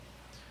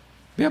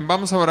Bien,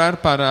 vamos a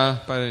orar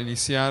para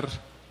iniciar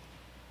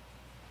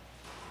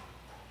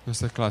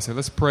nuestra clase.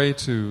 Let's pray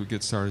to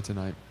get started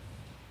tonight.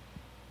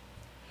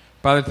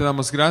 Padre, te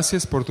damos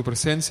gracias por tu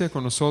presencia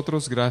con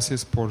nosotros,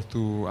 gracias por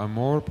tu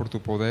amor, por tu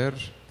poder,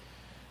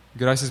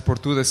 gracias por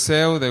tu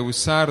deseo de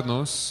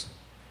usarnos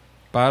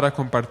para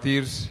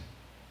compartir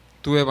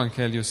tu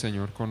evangelio,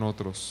 Señor, con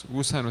otros.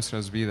 Usa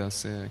nuestras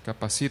vidas,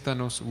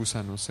 capacítanos,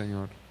 úsanos,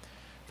 Señor.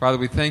 Father,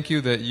 we thank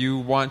you that you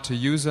want to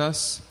use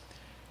us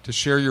to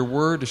share your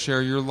word, to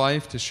share your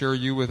life, to share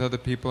you with other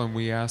people, and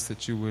we ask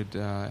that you would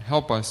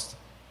help us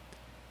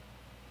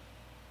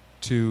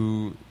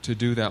to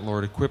do that,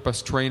 Lord. Equip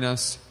us, train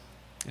us,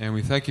 and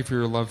we thank you for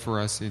your love for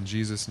us. In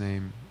Jesus'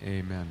 name,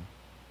 amen.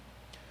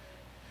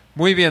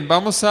 Muy bien,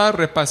 vamos a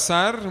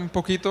repasar un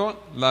poquito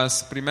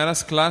las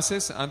primeras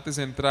clases antes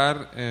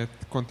de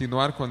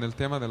continuar con el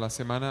tema de la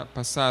semana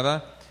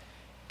pasada,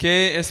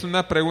 que es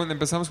una pregunta.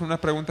 Empezamos con una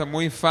pregunta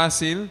muy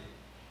fácil.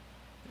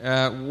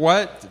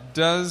 What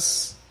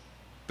does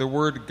the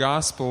word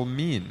gospel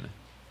mean?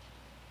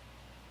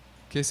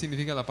 ¿Qué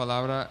significa la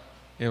palabra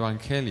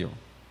evangelio?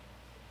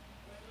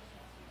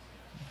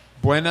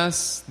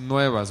 Buenas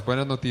nuevas,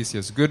 buenas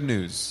noticias, good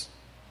news,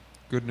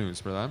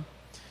 ¿verdad?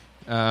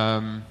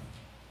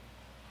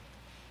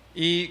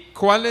 ¿Y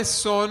cuáles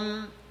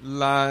son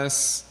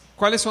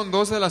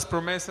dos de las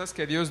promesas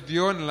que Dios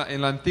dio en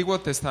el Antiguo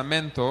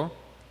Testamento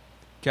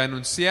que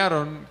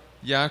anunciaron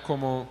ya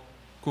como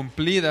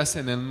cumplidas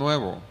en el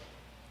Nuevo?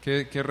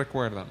 ¿Qué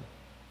recuerdan?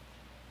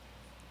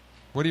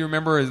 What do you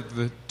remember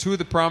two of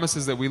the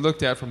promises that we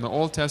looked at from the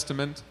Old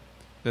Testament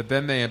that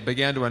then they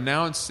began to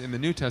announce in the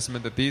New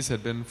Testament that these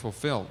had been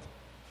fulfilled?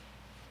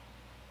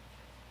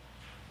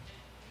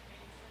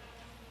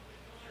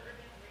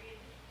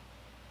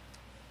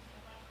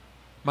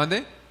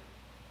 ¿Mande?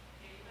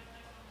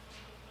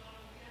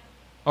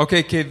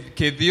 Ok,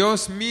 que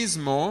Dios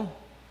mismo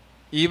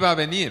iba a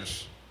venir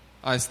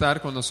a estar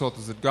con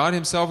nosotros. That God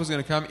himself was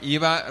going to come,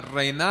 iba a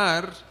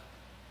reinar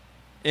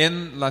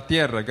en la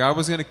tierra. God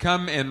was going to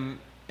come and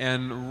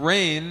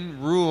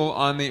rule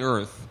on the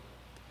earth.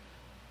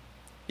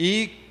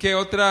 ¿Y qué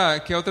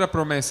otra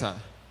promesa?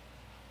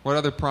 What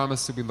other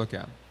promise did we look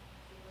at?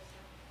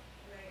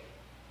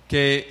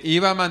 Que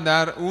iba a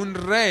mandar un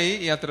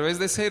rey y a través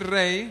de ese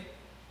rey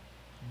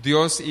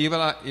Dios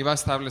iba a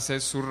establecer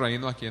su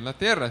reino aquí en la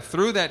tierra.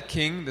 Through that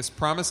king, this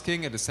promised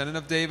king, a descendant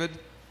of David,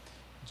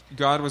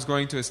 God was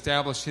going to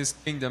establish his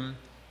kingdom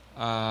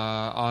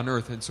on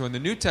earth. And so in the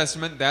New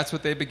Testament, that's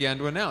what they began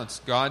to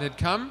announce. God had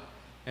come,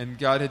 and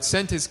God had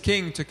sent his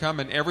king to come,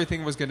 and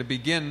everything was going to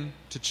begin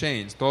to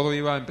change. Todo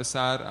iba a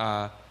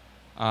empezar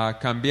a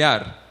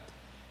cambiar.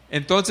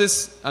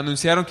 Entonces,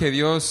 anunciaron que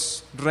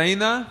Dios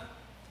reina,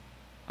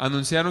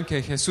 anunciaron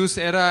que Jesús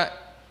era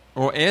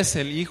o es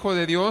el Hijo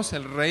de Dios,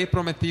 el Rey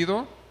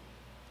prometido,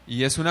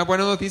 y es una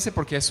buena noticia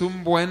porque es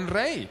un buen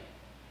rey.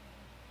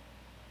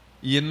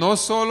 Y no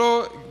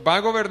solo va a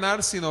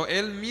gobernar, sino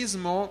Él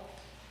mismo,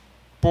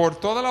 por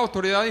toda la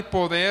autoridad y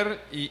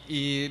poder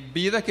y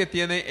vida que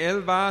tiene,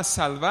 Él va a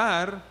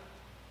salvar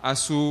a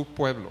su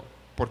pueblo.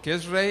 Porque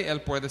es rey,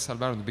 Él puede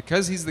salvarnos.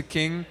 Because He's the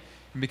king,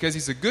 and because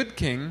He's a good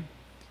king,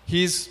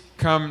 He's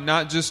come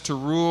not just to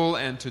rule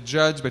and to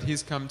judge, but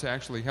He's come to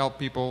actually help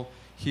people,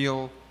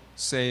 heal,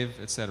 save,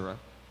 etc.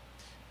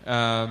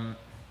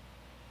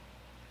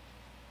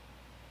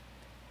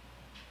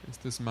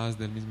 Este es más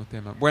del mismo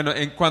tema. Bueno,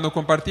 cuando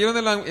compartieron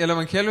el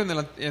Evangelio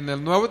en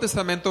el Nuevo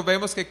Testamento,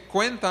 vemos que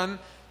cuentan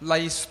la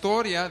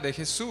historia de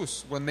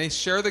Jesús. When they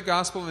share the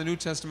gospel in the New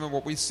Testament,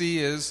 what we see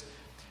is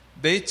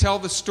they tell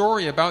the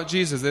story about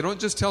Jesus. They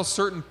don't just tell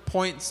certain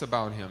points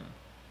about Him.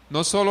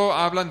 No solo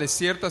hablan de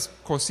ciertas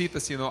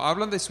cositas, sino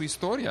hablan de su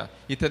historia.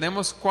 Y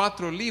tenemos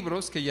 4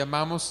 libros que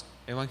llamamos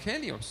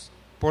evangelios.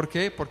 ¿Por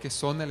qué? Porque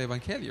son el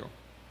evangelio.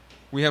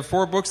 We have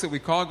 4 books that we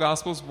call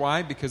Gospels.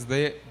 Why? Because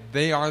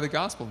they are the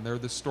gospel. And they're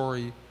the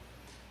story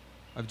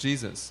of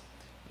Jesus.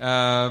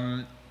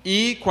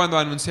 Y cuando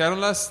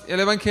anunciaron el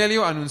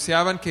evangelio,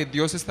 anunciaban que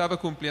Dios estaba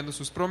cumpliendo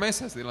sus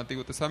promesas del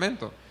Antiguo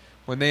Testamento.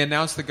 When they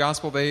announced the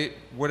gospel, they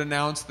would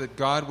announce that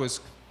God was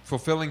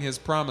fulfilling His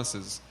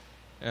promises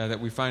that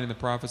we find in the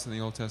prophets in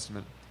the Old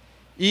Testament.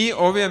 Y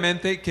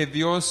obviamente que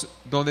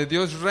donde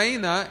Dios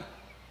reina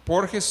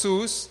por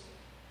Jesús,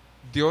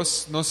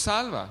 Dios nos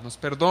salva, nos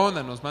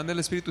perdona, nos manda el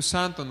Espíritu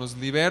Santo, nos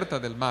liberta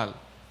del mal.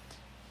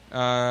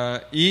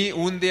 Y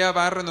un día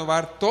va a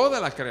renovar toda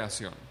la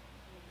creación.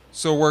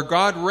 So where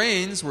God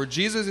reigns, where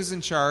Jesus is in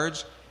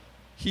charge,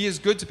 He is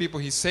good to people.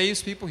 He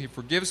saves people. He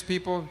forgives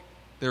people.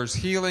 There's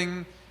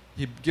healing.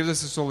 He gives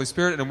us His Holy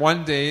Spirit. And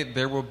one day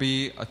there will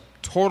be a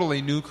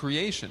totally new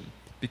creation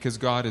because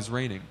God is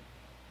reigning.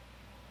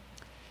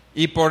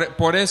 Y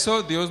por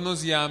eso Dios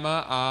nos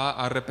llama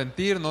a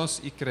arrepentirnos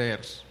y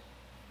creer.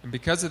 And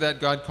because of that,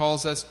 God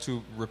calls us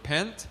to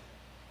repent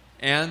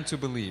and to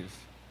believe.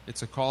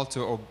 It's a call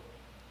to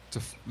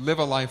live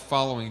a life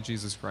following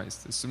Jesus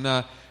Christ. Es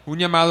un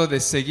llamado de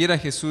seguir a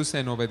Jesús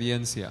en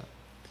obediencia.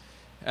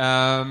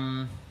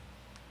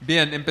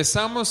 Bien,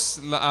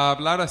 empezamos a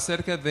hablar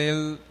acerca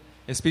del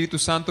Espíritu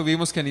Santo.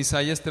 Vimos que en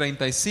Isaías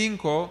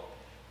 35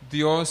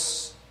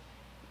 Dios,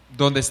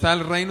 donde está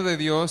el reino de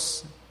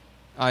Dios,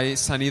 hay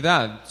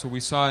sanidad. So we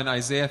saw in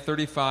Isaiah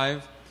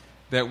 35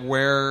 that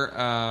where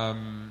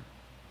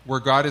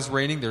God is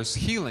reigning, there's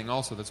healing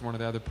also. That's one of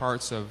the other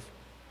parts of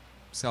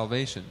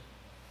salvation.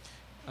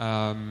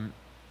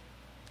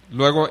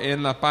 Luego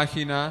en la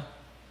página,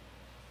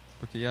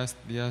 porque ya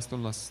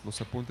están los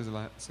apuntes de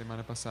la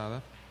semana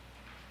pasada.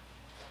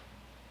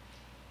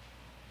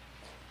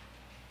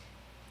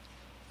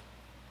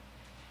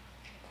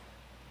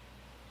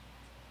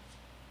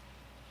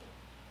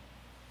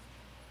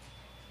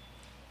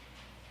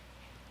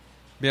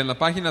 Bien, la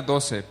página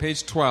 12,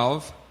 page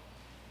 12.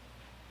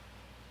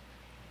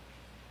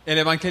 El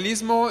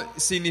evangelismo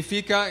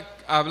significa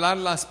hablar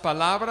las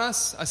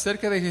palabras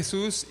acerca de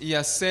Jesús y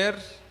hacer,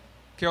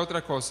 ¿qué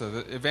otra cosa?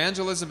 The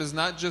evangelism is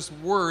not just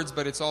words,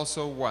 but it's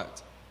also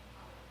what?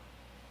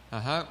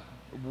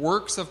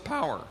 Works of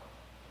power.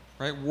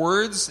 Right?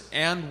 Words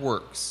and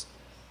works.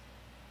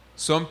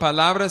 Son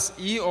palabras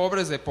y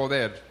obras de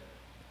poder.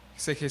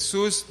 Dice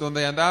Jesús,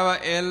 donde andaba,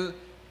 él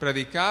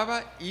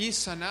predicaba y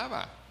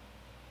sanaba.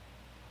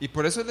 Y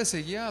por eso le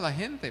seguía a la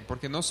gente,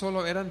 porque no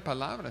solo eran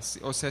palabras,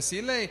 o sea,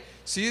 sí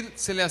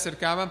se le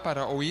acercaban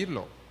para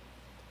oírlo,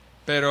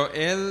 pero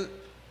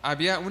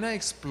había una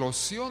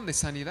explosión de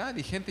sanidad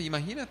y gente,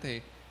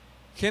 imagínate,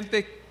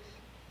 gente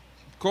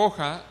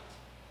coja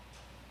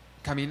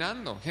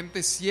caminando,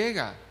 gente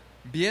ciega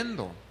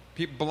viendo,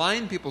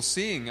 blind people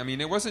seeing. I mean,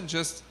 it wasn't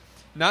just,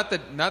 not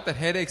that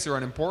headaches are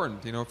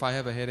unimportant. You know, if I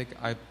have a headache,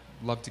 I'd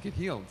love to get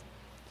healed.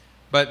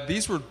 But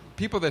these were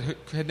people that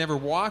had never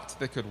walked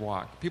that could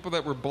walk. People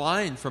that were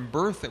blind from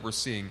birth that were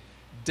seeing.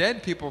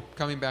 Dead people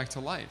coming back to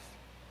life.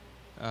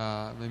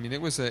 I mean,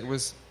 it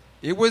was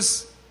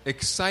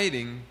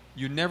exciting.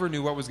 You never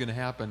knew what was going to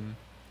happen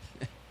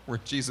where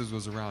Jesus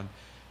was around.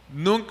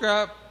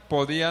 Nunca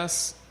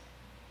podías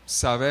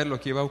saber lo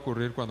que iba a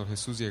ocurrir cuando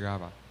Jesús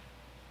llegaba.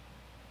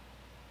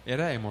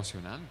 Era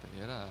emocionante.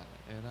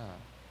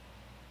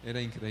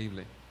 Era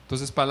increíble.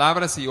 Entonces,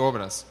 palabras y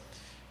obras.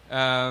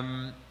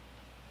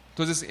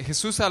 Entonces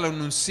Jesús, al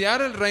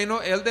anunciar el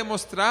reino, él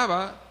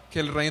demostraba que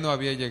el reino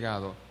había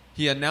llegado.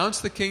 He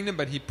announced the kingdom,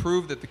 but he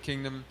proved that the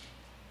kingdom,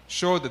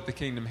 showed that the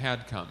kingdom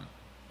had come.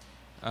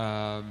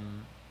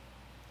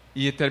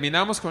 Y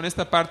terminamos con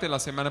esta parte la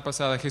semana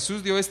pasada.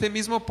 Jesús dio este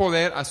mismo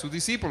poder a sus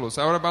discípulos.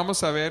 Ahora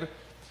vamos a ver,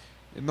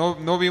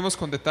 no vimos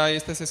con detalle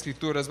estas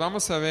escrituras,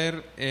 vamos a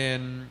ver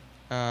en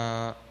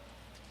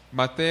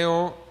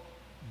Mateo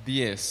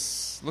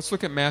 10. Let's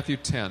look at Matthew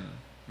 10.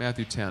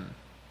 Matthew 10.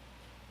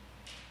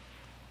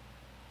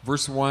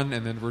 Verse 1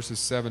 and then verses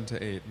 7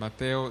 to 8.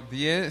 Mateo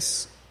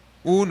 10,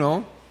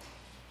 1,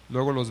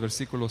 luego los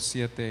versículos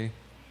 7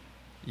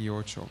 y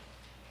 8.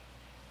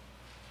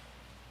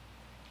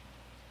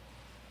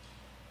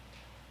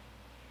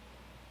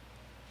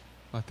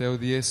 Mateo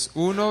 10,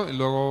 1 y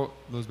luego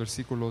los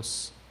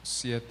versículos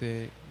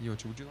 7 y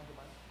 8. Would you like to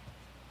buy it?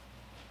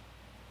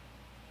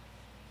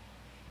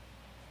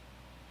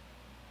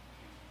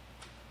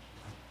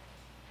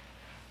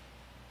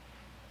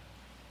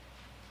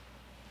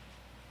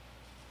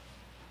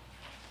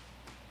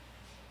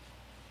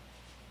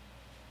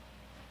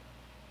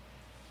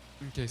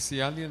 Okay,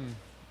 si alguien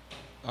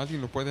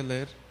lo puede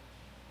leer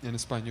en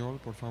español,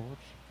 por favor.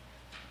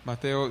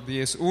 Mateo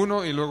 10,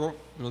 1 y luego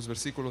los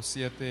versículos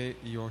 7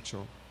 y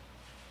 8.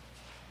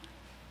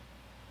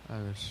 A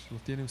ver, ¿lo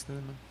tiene usted,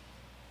 hermano?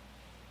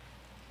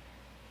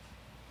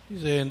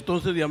 Dice,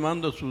 entonces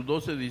llamando a sus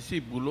 12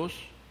 discípulos,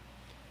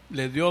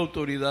 les dio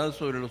autoridad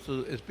sobre los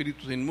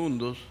espíritus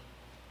inmundos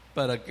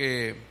para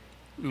que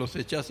los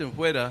echasen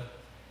fuera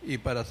y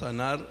para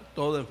sanar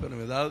toda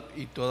enfermedad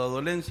y toda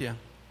dolencia.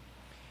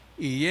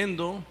 Y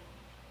yendo,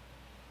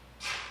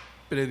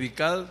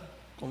 predicad,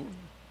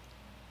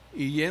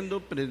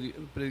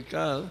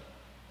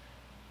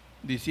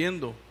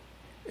 diciendo,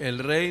 el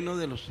reino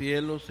de los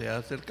cielos se ha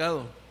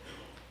acercado.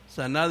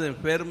 Sanad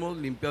enfermos,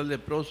 limpiad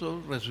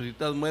leprosos,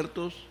 resucitad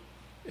muertos,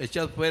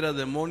 echad fuera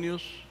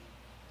demonios,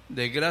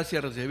 de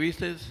gracia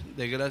recibisteis,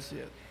 de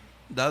gracia,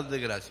 dad de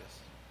gracias.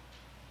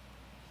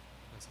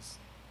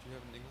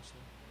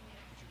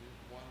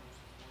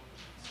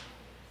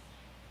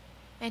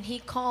 And he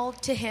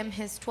called to him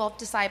his 12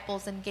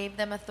 disciples and gave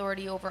them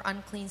authority over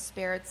unclean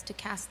spirits to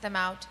cast them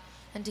out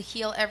and to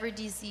heal every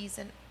disease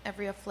and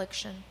every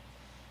affliction.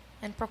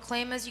 And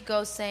proclaim as you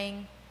go,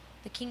 saying,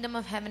 the kingdom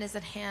of heaven is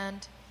at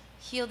hand.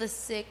 Heal the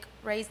sick,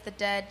 raise the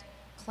dead,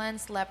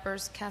 cleanse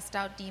lepers, cast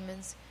out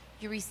demons.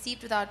 You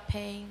received without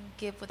paying,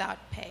 give without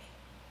pay.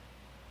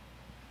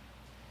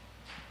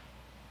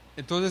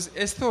 Entonces,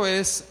 esto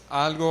es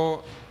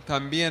algo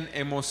también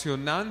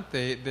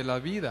emocionante de la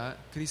vida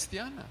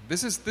cristiana.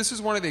 This is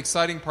one of the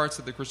exciting parts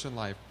of the Christian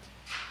life.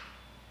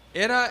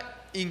 Era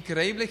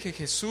increíble que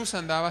Jesús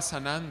andaba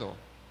sanando,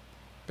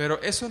 pero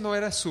eso no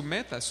era su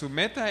meta. Su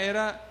meta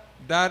era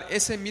dar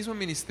ese mismo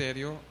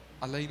ministerio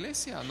a la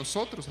iglesia, a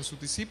nosotros, a sus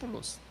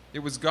discípulos. It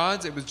was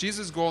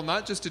Jesus' goal,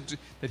 not just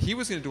that he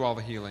was going to do all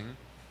the healing.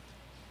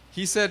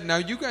 He said, now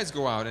you guys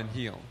go out and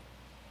heal.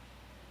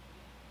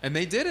 And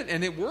they did it,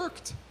 and it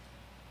worked.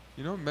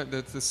 You know, but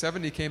the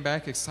 70 came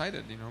back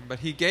excited, you know. But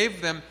he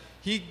gave them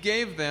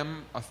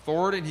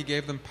authority and he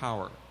gave them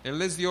power. Él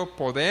les dio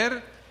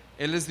poder,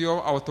 él les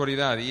dio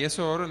autoridad. Y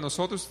eso ahora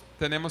nosotros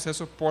tenemos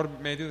eso por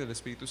medio del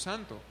Espíritu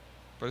Santo.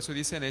 Por eso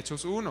dice en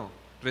Hechos 1,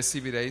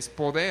 recibiréis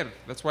poder.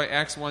 That's why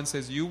Acts 1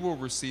 says you will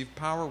receive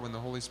power when the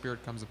Holy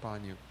Spirit comes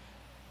upon you.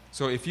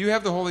 So if you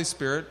have the Holy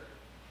Spirit,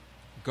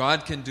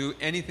 God can do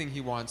anything he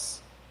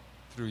wants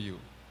through you.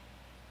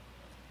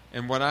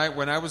 And when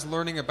I was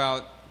learning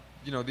about,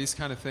 you know, these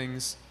kind of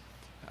things,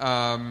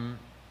 I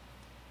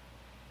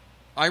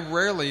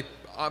rarely,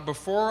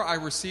 before I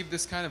received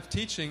this kind of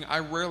teaching, I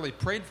rarely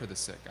prayed for the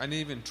sick. I didn't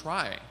even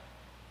try.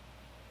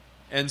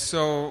 And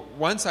so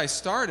once I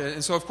started,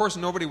 and so of course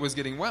nobody was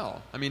getting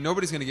well. I mean,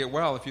 nobody's going to get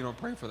well if you don't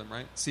pray for them,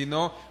 right? Si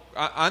no,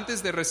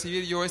 antes de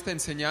recibir yo esta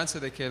enseñanza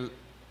de que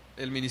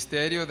el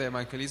ministerio de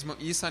evangelismo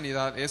y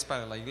sanidad es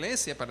para la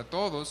iglesia, para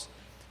todos,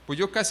 pues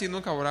yo casi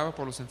nunca oraba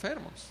por los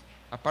enfermos.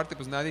 Aparte,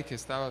 pues nadie que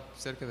estaba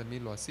cerca de mí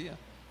lo hacía.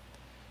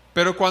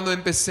 Pero cuando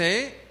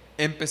empecé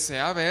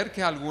a ver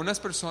que algunas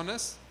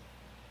personas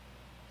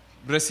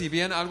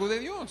recibían algo de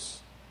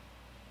Dios.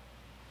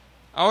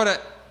 Ahora,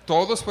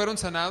 ¿todos fueron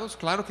sanados?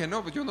 Claro que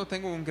no, yo no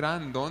tengo un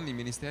gran don ni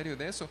ministerio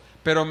de eso,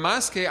 pero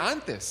más que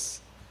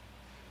antes.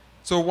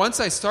 So once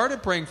I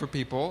started praying for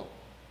people,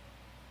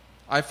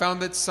 I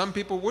found that some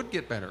people would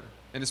get better.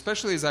 And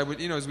especially as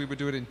we would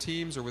do it in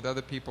teams or with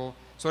other people,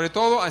 sobre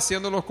todo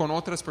haciéndolo con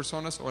otras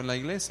personas o en la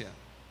iglesia,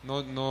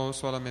 no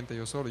solamente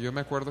yo solo. Yo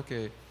me acuerdo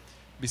que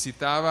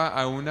visitaba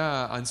a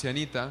una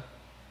ancianita,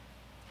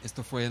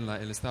 esto fue en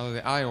el estado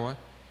de Iowa,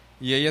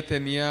 y ella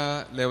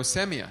tenía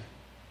leucemia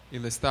y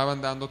le estaban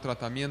dando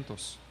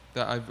tratamientos.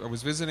 I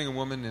was visiting a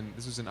woman, and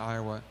this was in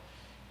Iowa,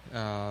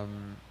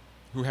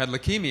 who had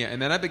leukemia,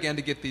 and then I began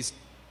to get these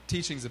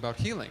teachings about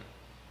healing.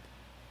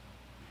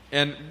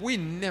 And we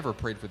never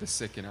prayed for the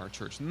sick in our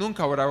church.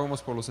 Nunca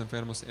orábamos por los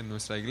enfermos en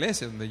nuestra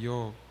iglesia, donde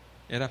yo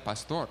era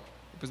pastor.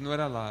 Pues no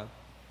era la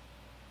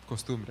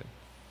costumbre.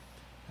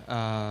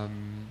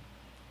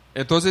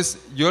 Entonces,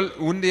 yo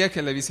un día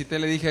que le visité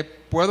le dije,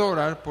 ¿puedo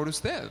orar por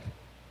usted?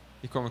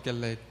 Y como que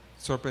le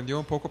sorprendió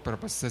un poco, pero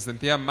pues se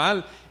sentía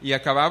mal. Y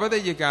acababa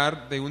de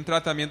llegar de un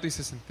tratamiento y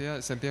se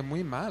sentía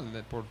muy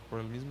mal por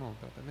el mismo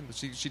tratamiento.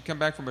 She'd come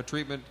back from a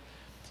treatment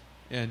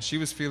and she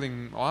was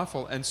feeling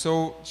awful. And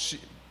so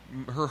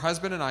her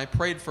husband and I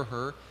prayed for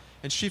her,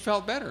 and she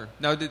felt better.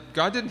 Now,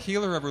 God didn't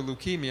heal her of her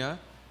leukemia,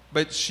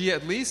 but she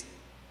at least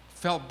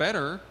felt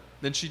better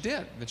than she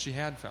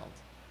had felt.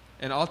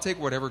 And I'll take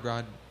whatever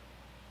God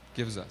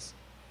gives us.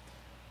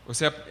 O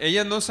sea,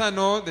 ella no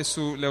sanó de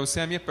su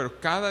leucemia, pero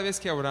cada vez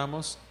que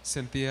oramos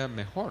sentía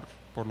mejor,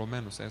 por lo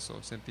menos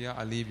eso, sentía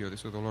alivio de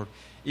su dolor.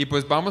 Y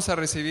pues vamos a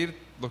recibir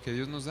lo que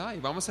Dios nos da, y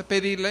vamos a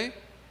pedirle,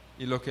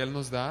 y lo que Él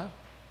nos da,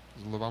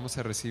 pues lo vamos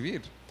a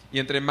recibir. Y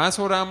entre más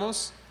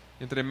oramos,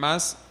 entre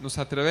más nos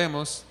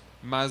atrevemos,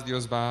 más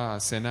Dios va a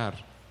sanar.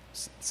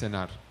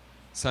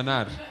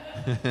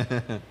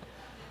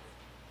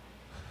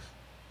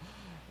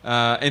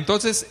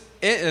 Entonces,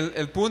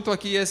 el punto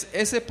aquí es,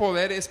 ese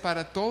poder es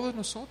para todos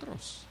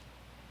nosotros.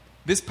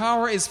 This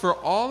power is for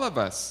all of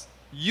us.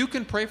 You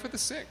can pray for the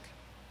sick.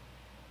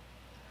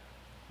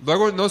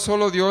 Luego no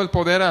solo dio el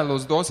poder a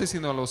los 12,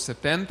 sino a los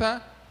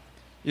 70,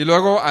 y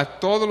luego a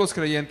todos los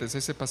creyentes.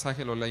 Ese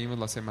pasaje lo leímos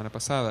la semana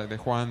pasada, de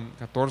Juan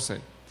 14.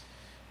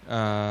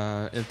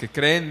 El que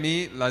cree en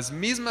mí, las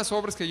mismas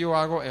obras que yo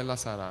hago, él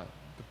las hará.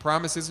 The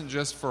promise isn't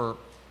just for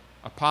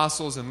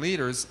apostles and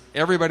leaders,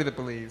 everybody that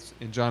believes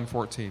in John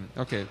 14.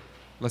 Okay,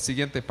 la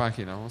siguiente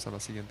página, vamos a la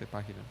siguiente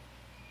página.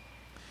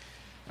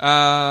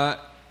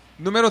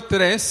 Número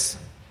 3,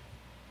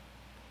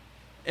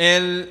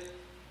 el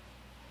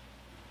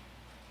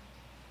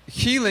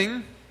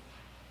healing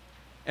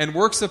and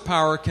works of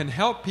power can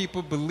help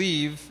people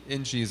believe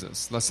in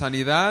Jesus. La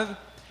sanidad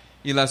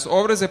y las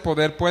obras de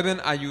poder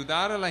pueden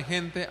ayudar a la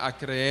gente a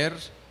creer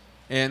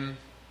en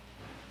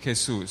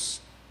Jesús.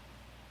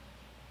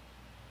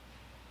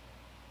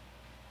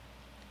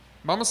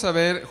 Vamos a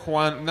ver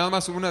Juan, nada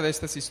más una de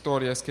estas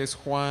historias, que es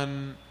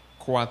Juan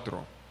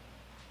 4.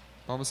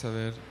 Vamos a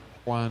ver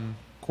Juan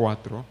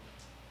 4.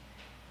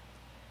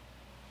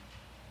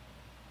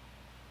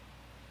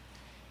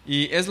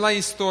 Y es la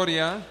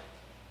historia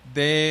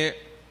de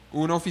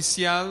un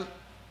oficial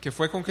que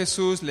fue con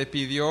Jesús, le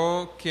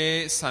pidió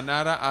que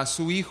sanara a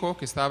su hijo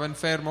que estaba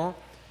enfermo,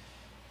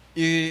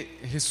 y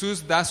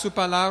Jesús da su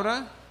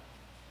palabra,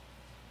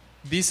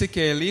 dice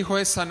que el hijo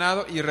es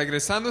sanado, y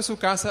regresando a su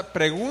casa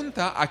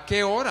pregunta a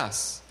qué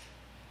horas,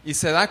 y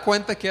se da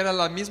cuenta que era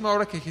la misma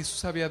hora que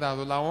Jesús había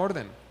dado la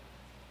orden.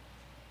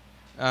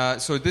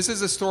 So this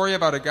is a story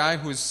about a guy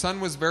whose son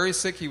was very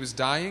sick, he was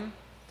dying,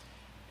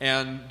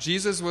 and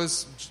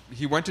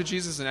he went to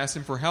Jesus and asked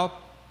him for help.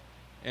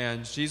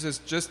 And Jesus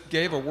just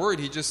gave a word.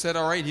 He just said,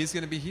 all right, he's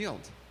going to be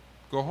healed.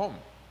 Go home.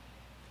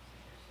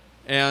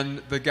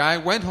 And the guy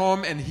went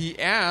home, and he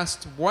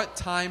asked what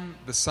time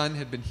the son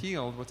had been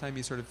healed, what time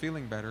he started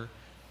feeling better.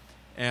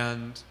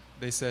 And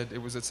they said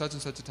it was at such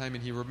and such a time,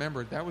 and he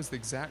remembered that was the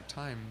exact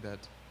time that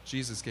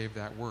Jesus gave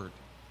that word,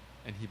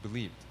 and he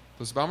believed.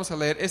 Entonces vamos a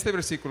leer este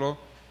versículo,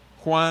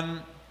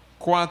 Juan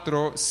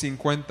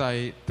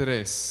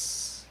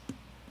 4:53.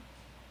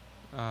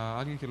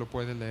 Alguien que lo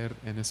puede leer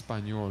en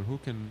español.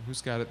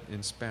 Who's got it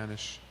in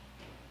Spanish?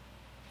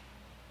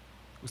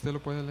 ¿Usted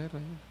lo puede leer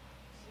ahí?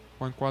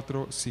 Juan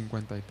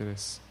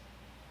 4:53.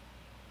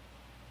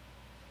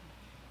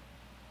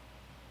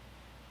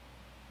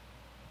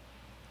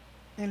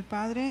 El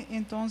padre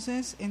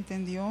entonces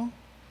entendió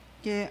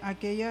que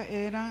aquella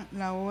era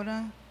la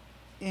hora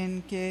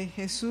en que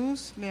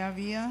Jesús le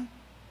había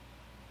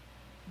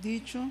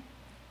dicho: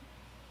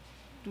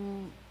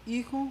 tu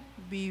hijo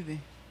vive,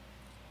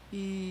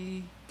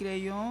 y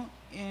creyó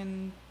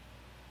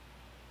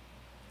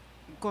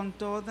con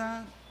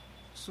toda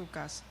su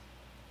casa.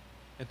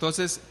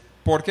 Entonces,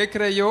 ¿por qué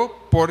creyó?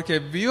 Porque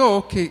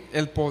vio que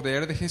el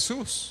poder de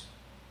Jesús.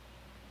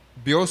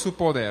 Vio su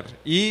poder.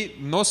 Y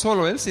no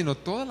solo él, sino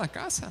toda la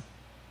casa.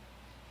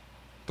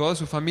 Toda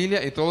su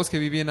familia y todos los que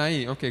vivían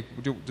ahí. Okay,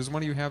 does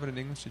one of you have it in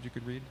English that you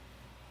could read?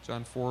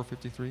 John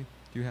 4:53.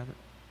 Do you have it?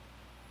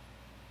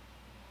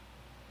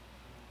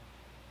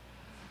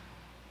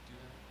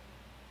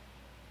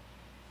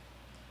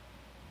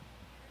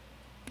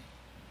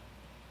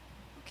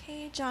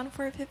 Okay, John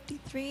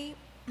 4:53.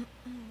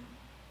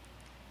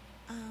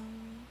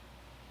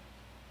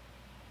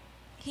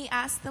 He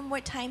asked them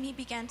what time he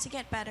began to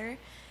get better,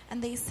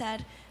 and they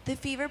said, the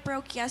fever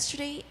broke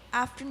yesterday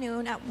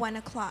afternoon at 1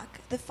 o'clock.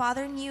 The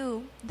father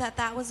knew that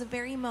that was the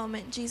very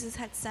moment Jesus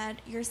had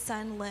said, your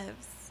son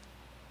lives.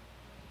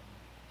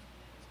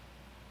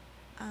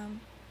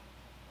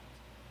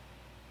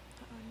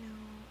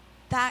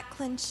 That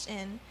clinched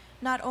in.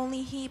 Not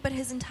only he, but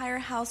his entire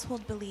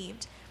household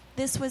believed.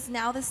 This was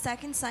now the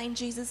second sign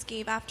Jesus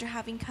gave after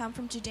having come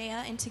from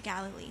Judea into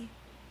Galilee.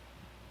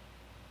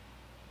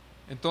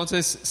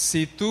 Entonces,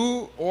 si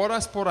tú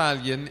oras por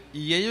alguien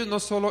y ellos no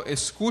solo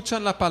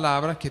escuchan la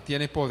palabra que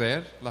tiene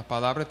poder, la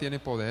palabra tiene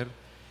poder,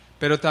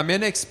 pero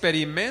también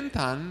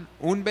experimentan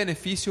un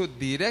beneficio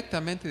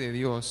directamente de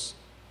Dios,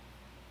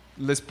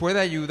 les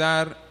puede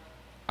ayudar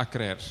a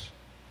creer,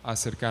 a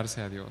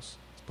acercarse a Dios.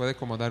 Les puede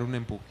como dar un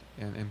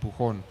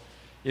empujón.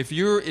 If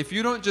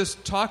you don't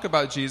just talk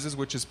about Jesus,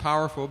 which is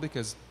powerful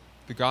because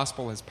the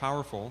gospel is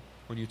powerful,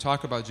 when you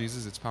talk about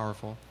Jesus, it's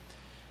powerful.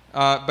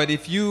 But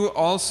if you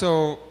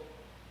also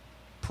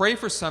pray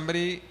for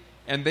somebody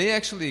and they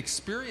actually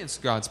experience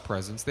God's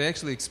presence, they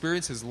actually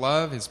experience His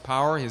love, His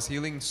power, His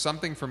healing,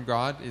 something from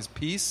God, His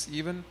peace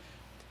even,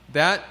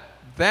 that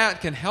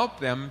can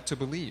help them to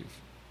believe.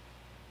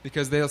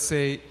 Because they'll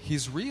say,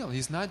 He's real.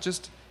 It's not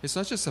just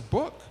a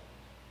book.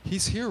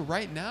 He's here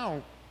right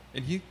now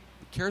and He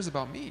cares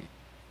about me.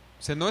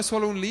 O sea, no es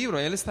solo un libro,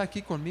 Él está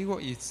aquí conmigo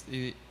y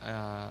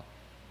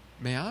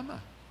me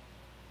ama.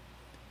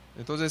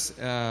 Entonces,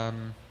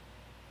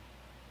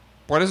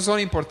 por eso son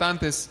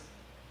importantes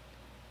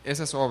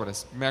esas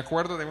obras. Me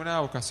acuerdo de una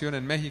ocasión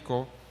en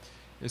México,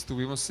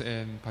 estuvimos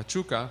en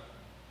Pachuca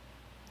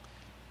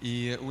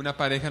y una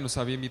pareja nos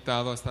había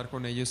invitado a estar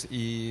con ellos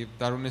y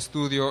dar un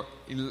estudio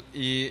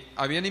y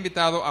habían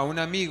invitado a un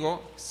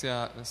amigo, se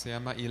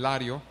llama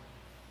Hilario,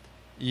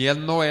 y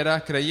él no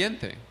era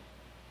creyente.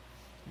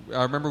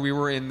 I remember we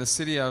were in the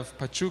city of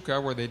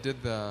Pachuca where they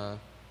did the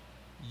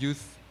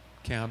youth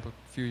camp a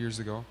few years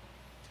ago,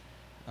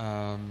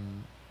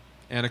 and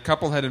a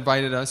couple had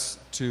invited us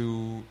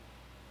to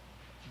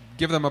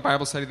give them a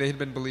Bible study. They had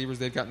been believers.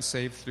 They had gotten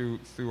saved through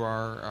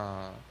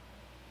our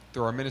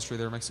ministry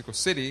there in Mexico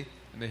City,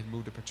 and they had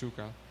moved to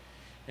Pachuca.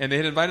 And they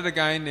had invited a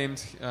guy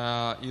named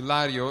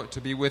Hilario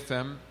to be with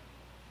them.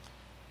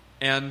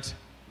 And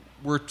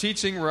we're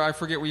teaching, I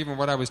forget even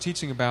what I was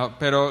teaching about,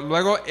 pero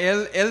luego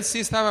él sí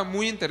estaba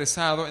muy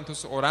interesado,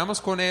 entonces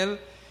oramos con él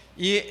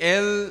y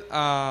él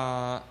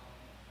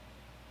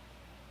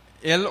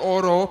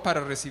oró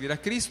para recibir a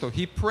Cristo.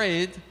 He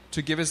prayed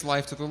to give his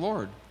life to the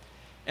Lord.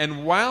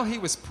 And while he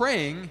was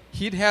praying,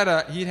 he'd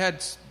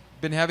had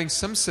been having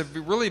some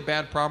really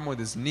bad problem with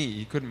his knee.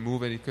 He couldn't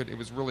move it. It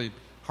was really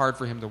hard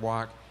for him to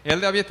walk.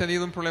 Él había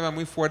tenido un problema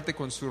muy fuerte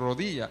con su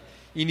rodilla.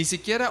 Y ni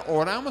siquiera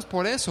oramos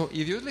por eso.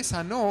 Y Dios le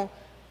sanó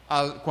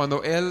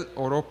cuando él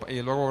oró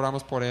y luego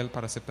oramos por él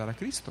para aceptar a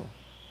Cristo.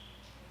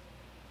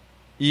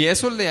 Y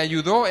eso le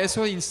ayudó,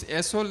 eso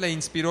le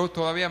inspiró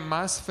todavía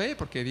más fe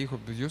porque dijo,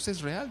 Dios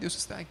es real, Dios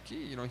está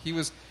aquí. You know, he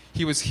was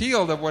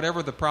healed of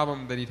whatever the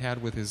problem that he'd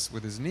had with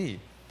his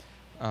knee.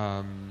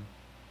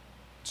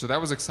 So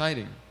that was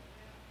exciting.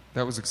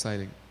 That was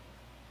exciting.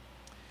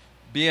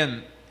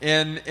 Bien,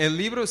 en el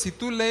libro, si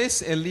tú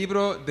lees el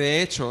libro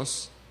de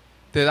Hechos,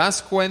 te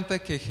das cuenta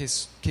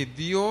que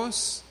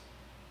Dios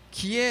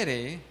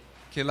quiere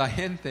que la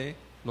gente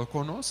lo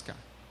conozca.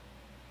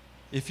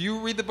 If you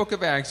read the book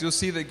of Acts, you'll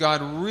see that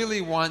God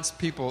really wants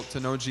people to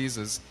know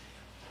Jesus.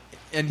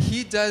 And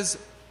He does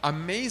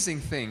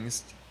amazing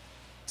things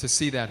to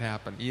see that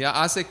happen. Y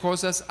hace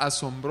cosas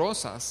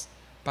asombrosas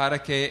para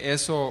que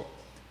eso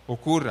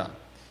ocurra.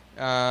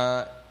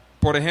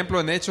 Por ejemplo,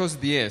 en Hechos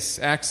 10,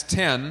 Acts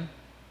 10,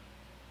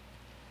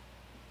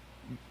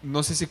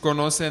 no sé si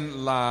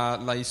conocen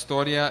la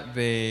historia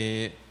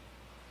de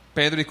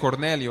Pedro y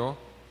Cornelio.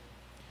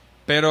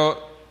 Pero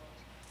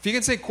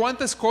fíjense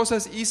cuántas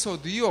cosas hizo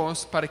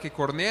Dios para que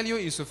Cornelio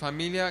y su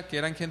familia, que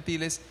eran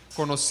gentiles,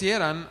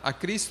 conocieran a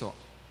Cristo.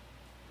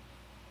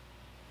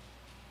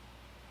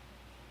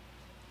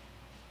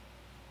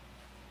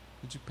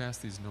 Would you pass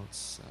these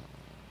notes to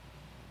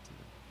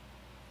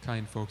the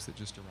kind folks that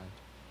just arrived?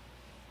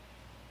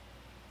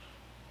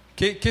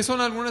 ¿Qué son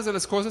algunas de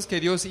las cosas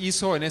que Dios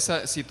hizo en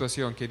esa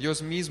situación, que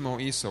Dios mismo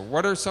hizo?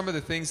 What are some of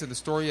the things in the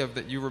story of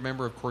that you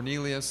remember of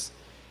Cornelius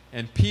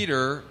and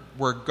Peter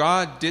where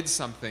God did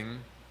something,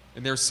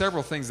 and there are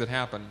several things that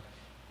happen,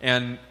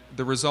 and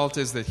the result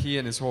is that he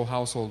and his whole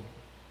household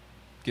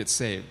get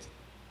saved,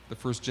 the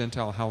first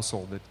Gentile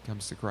household that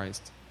comes to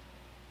Christ?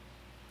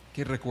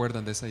 ¿Qué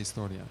recuerdan de esa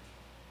historia?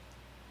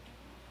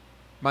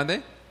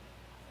 ¿Mande?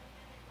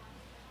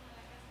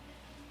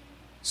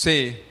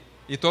 Sí,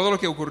 y todo lo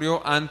que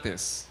ocurrió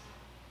antes.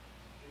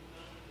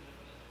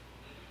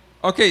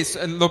 Ok,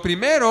 lo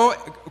primero,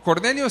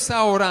 Cornelio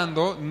está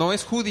orando, no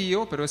es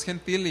judío, pero es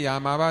gentil y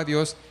amaba a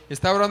Dios.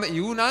 Está orando y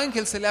un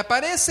ángel se le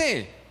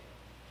aparece.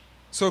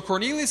 So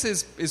Cornelius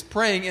is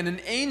praying and an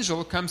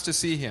angel comes to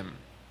see him.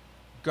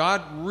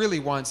 God really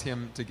wants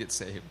him to get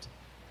saved.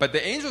 But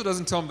the angel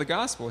doesn't tell him the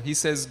gospel. He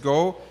says,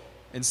 go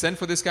and send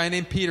for this guy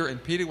named Peter,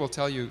 and Peter will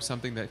tell you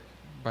something that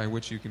by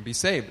which you can be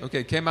saved.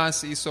 Okay, ¿qué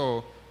más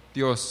hizo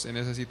Dios en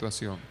esa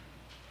situación?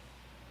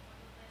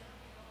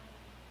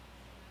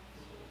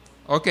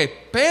 Ok,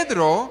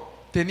 Pedro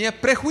tenía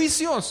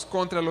prejuicios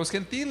contra los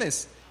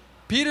gentiles.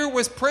 Peter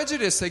was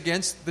prejudiced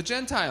against the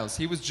Gentiles.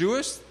 He was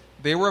Jewish.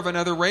 They were of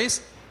another race.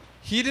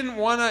 He didn't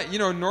want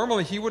to,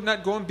 normally he would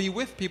not go and be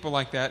with people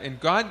like that. And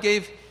God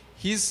gave,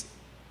 he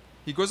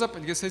goes up,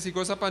 and it says he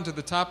goes up onto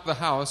the top of the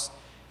house,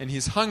 and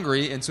he's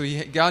hungry, and so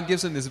God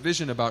gives him this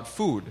vision about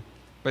food.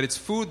 But it's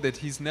food that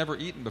he's never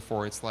eaten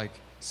before. It's like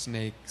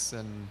snakes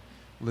and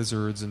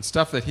lizards and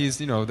stuff that he's,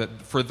 that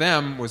for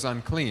them was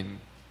unclean.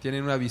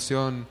 Tienen una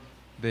visión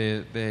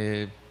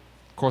de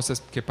cosas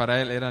que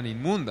para él eran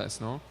inmundas,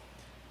 ¿no?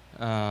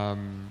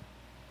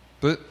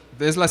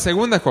 Es la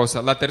segunda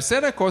cosa. La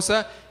tercera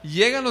cosa,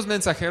 llegan los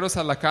mensajeros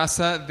a la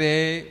casa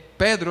de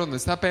Pedro, donde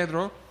está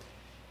Pedro,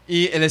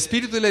 y el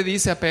Espíritu le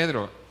dice a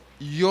Pedro,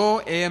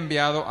 yo he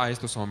enviado a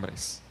estos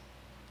hombres.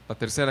 La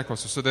tercera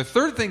cosa. So the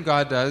third thing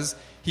God does,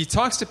 he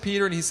talks to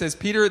Peter and he says,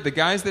 Peter, the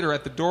guys that are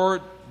at the door,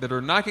 that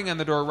are knocking on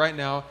the door right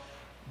now,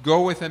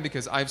 go with them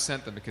because I've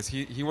sent them, because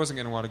he wasn't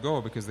going to want to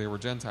go because they were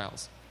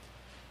Gentiles.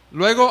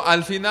 Luego,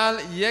 al final,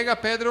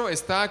 llega Pedro,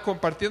 está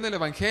compartiendo el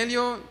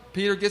Evangelio.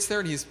 Peter gets there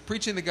and he's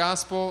preaching the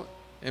gospel.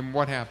 And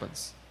what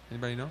happens?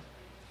 Anybody know?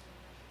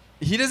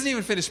 He doesn't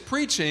even finish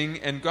preaching,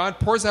 and God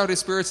pours out His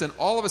Spirit, and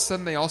all of a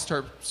sudden they all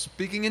start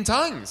speaking in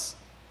tongues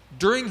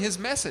during His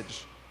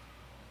message.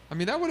 I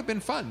mean, that would have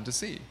been fun to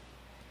see.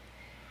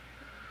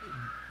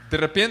 De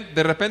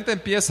repente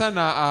empiezan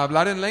a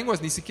hablar en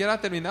lenguas. Ni siquiera ha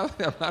terminado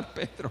de hablar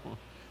Pedro.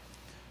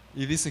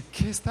 Y dice,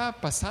 ¿qué está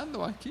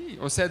pasando aquí?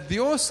 O sea,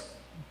 Dios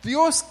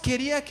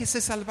quería que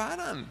se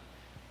salvaran.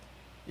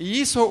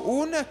 Y hizo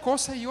una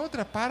cosa y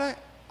otra para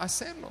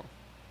hacerlo.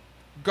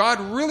 God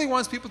really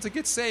wants people to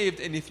get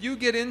saved, and if you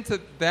get into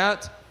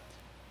that,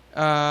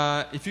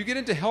 if you get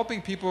into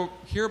helping people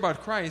hear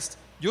about Christ,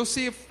 you'll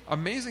see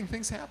amazing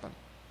things happen.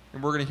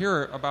 And we're going to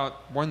hear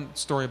about one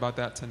story about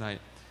that tonight.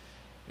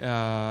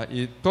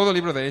 Y todo el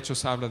libro de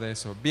Hechos habla de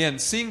eso. Bien,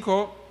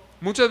 5.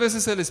 Muchas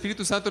veces el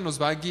Espíritu Santo nos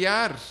va a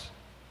guiar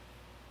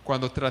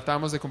cuando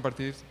tratamos de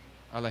compartir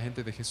a la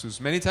gente de Jesús.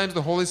 Many times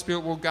the Holy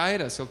Spirit will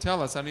guide us. He'll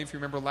tell us. I don't know if you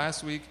remember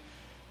last week,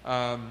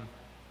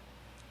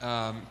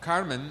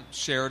 Carmen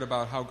shared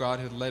about how God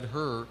had led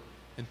her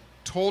and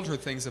told her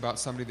things about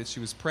somebody that she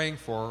was praying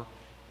for,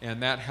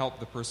 and that helped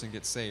the person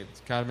get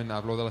saved. Carmen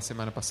habló de la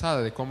semana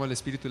pasada de cómo el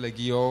Espíritu le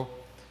guió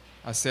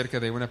acerca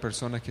de una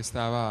persona que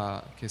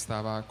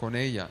estaba con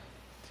ella.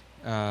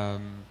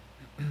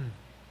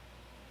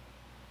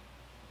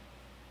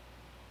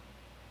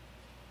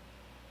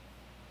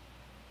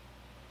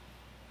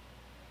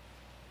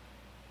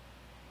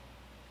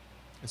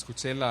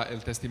 Escuché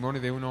el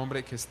testimonio de un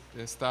hombre que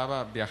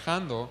estaba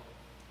viajando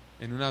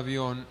en un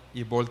avión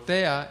y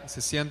voltea,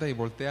 se sienta y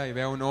voltea y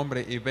ve a un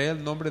hombre y ve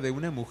el nombre de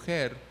una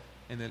mujer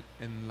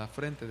en la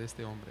frente de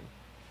este hombre.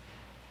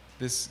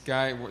 This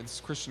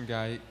Christian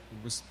guy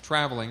was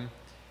traveling,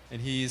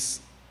 and he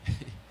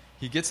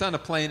gets on a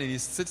plane and he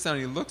sits down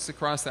and he looks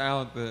across the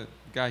aisle at the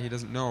guy he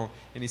doesn't know,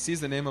 and he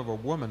sees the name of a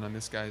woman on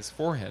this guy's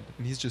forehead,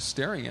 and he's just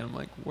staring at him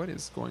like, what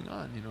is going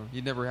on?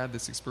 He never had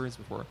this experience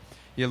before.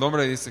 Y el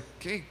hombre dice,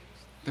 ¿qué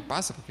te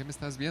pasa? ¿Por qué me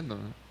estás viendo?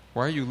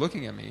 Why are you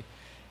looking at me?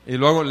 Y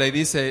luego le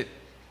dice,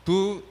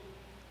 ¿tú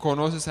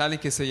conoces a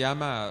alguien que se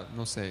llama,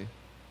 no sé,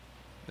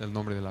 el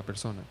nombre de la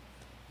persona?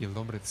 Y el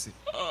hombre dice,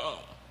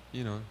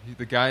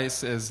 the guy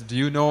says, do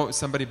you know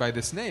somebody by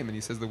this name? And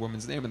he says the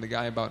woman's name, and the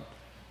guy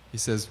he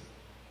says,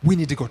 we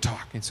need to go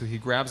talk. And so he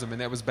grabs him,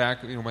 and that was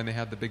back, when they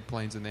had the big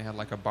planes and they had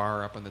like a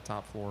bar up on the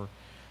top floor.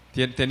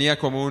 Tenía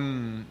como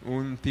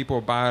un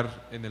tipo bar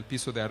en el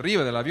piso de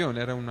arriba del avión,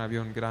 era un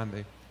avión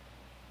grande.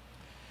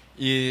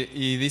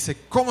 Y dice,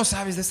 ¿cómo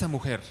sabes de esa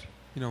mujer?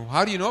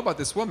 How do you know about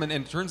this woman?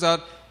 And it turns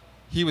out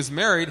he was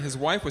married, his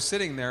wife was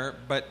sitting there,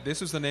 but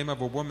this was the name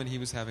of a woman he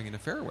was having an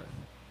affair with.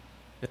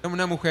 Era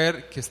una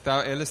mujer que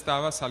él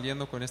estaba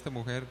saliendo con esta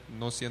mujer,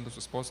 no siendo su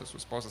esposa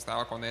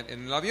estaba con él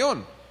en el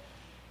avión.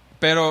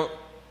 Pero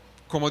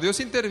como Dios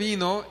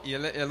intervino y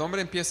el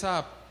hombre empieza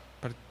a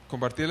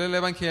compartirle el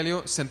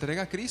evangelio, se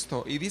entrega a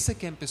Cristo y dice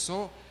que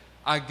empezó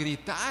a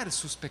gritar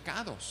sus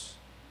pecados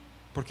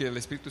porque el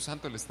Espíritu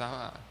Santo le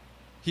estaba.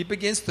 He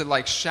begins to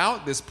like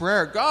shout this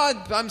prayer,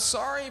 God, I'm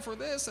sorry for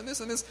this and this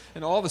and this,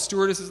 and all the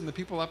stewardesses and the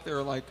people up there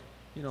are like,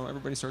 you know,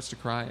 everybody starts to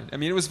cry. I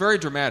mean, it was very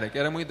dramatic,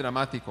 era muy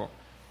dramático,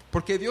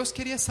 porque Dios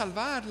quería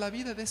salvar la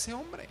vida de ese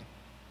hombre.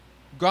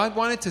 God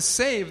wanted to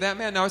save that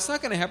man. Now, it's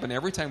not going to happen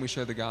every time we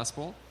share the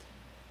gospel.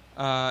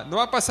 No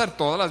va a pasar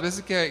todas las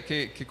veces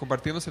que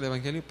compartimos el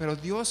evangelio, pero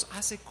Dios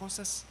hace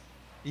cosas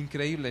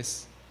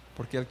increíbles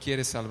porque Él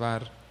quiere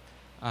salvar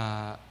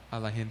a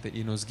la gente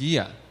y nos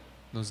guía.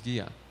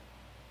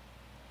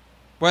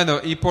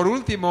 Bueno, y por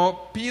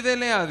último,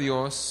 pídele a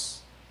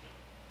Dios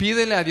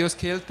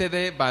que Él te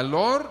dé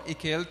valor y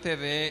que Él te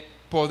dé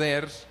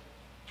poder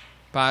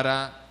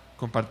para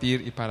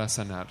compartir y para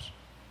sanar.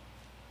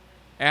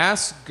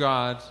 Ask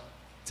God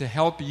to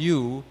help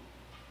you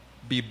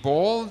be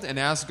bold, and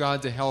ask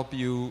God to help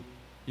you,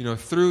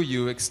 through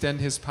you, extend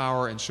His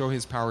power and show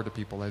His power to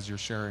people as you're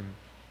sharing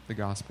the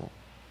gospel.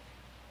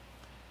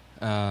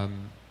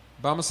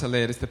 Vamos a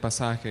leer este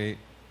pasaje,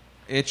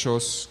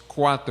 Hechos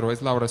 4,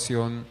 es la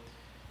oración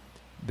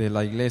de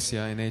la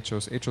iglesia en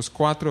Hechos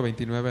 4,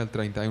 29 al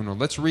 31.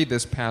 Let's read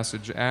this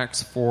passage,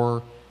 Acts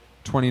 4,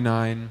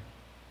 29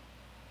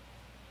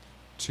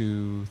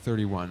 to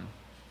 31.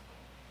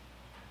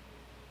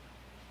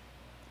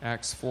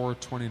 Acts 4,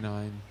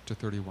 29 to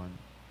 31.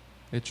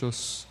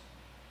 Hechos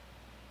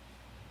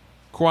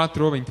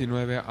 4,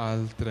 29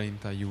 al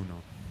 31.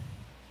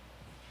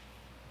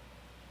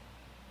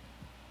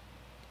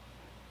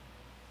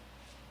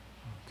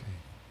 Okay.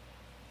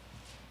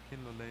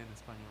 ¿Quién lo lee en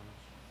español?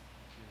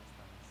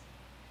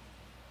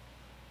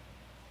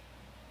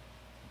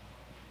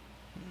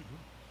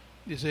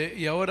 Dice,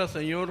 y ahora,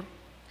 Señor,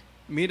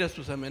 mira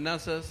sus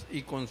amenazas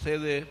y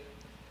concede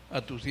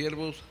a tus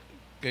siervos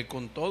que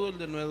con todo el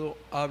denuedo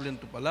hablen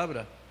tu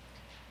palabra,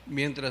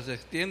 mientras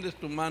extiendes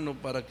tu mano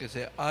para que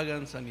se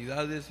hagan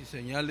sanidades y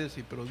señales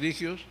y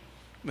prodigios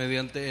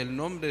mediante el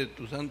nombre de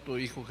tu santo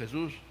Hijo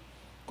Jesús.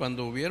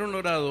 Cuando hubieron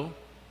orado,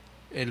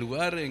 el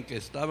lugar en que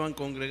estaban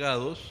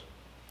congregados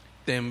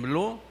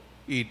tembló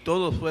y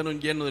todos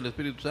fueron llenos del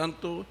Espíritu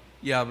Santo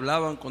y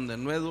hablaban con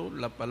denuedo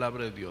la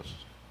palabra de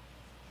Dios.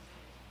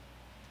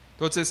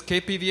 Entonces,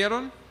 ¿qué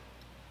pidieron?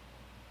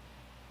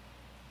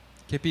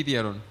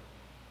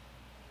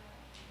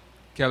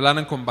 Que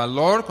hablaran con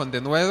valor, con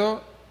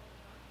denuedo.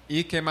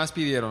 ¿Y qué más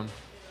pidieron?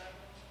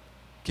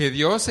 Que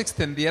Dios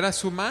extendiera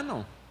su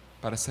mano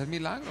para hacer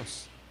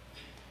milagros.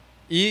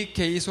 ¿Y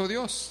qué hizo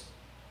Dios?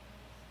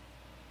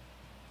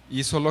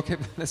 Hizo lo que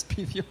les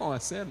pidió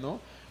hacer, ¿no?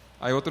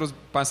 Hay otros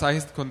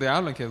pasajes donde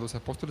hablan que los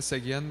apóstoles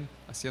seguían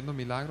haciendo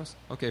milagros.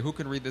 Okay, who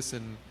can read this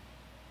in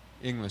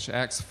English?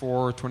 Acts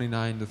 4,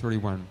 29 to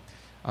 31.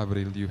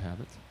 Abril, do you have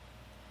it?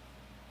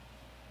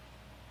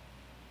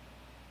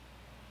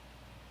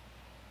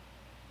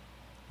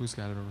 Who's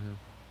got it over here?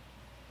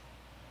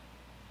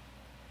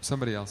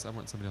 Somebody else. I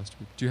want somebody else to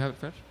read. Do you have it,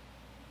 Fred?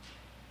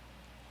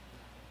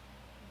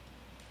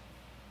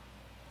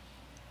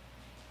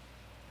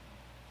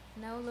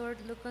 Now, Lord,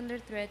 look on their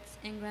threats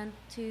and grant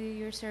to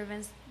your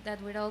servants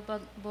that with all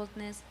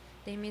boldness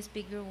they may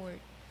speak your word,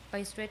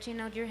 by stretching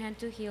out your hand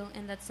to heal,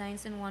 and that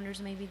signs and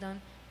wonders may be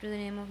done through the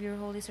name of your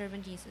holy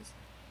servant Jesus.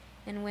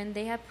 And when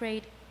they had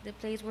prayed, the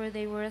place where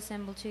they were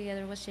assembled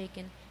together was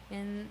shaken,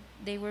 and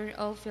they were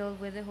all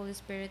filled with the Holy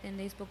Spirit, and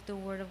they spoke the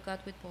word of God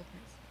with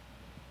boldness.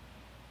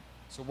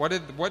 So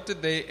what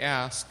did they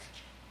ask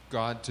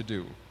God to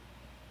do?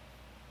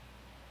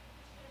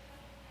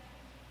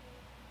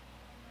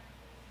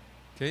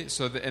 Okay,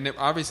 so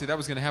obviously that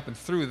was going to happen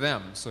through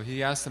them. So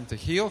He asked them to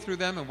heal through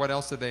them, and what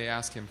else did they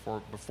ask Him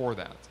for before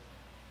that?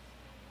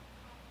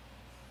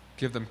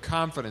 Give them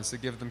confidence, to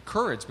give them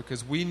courage,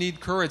 because we need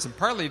courage, and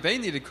partly they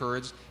needed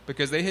courage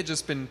because they had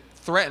just been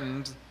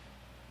threatened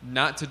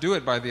not to do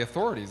it by the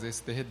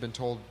authorities. They had been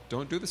told,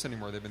 don't do this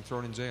anymore. They've been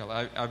thrown in jail.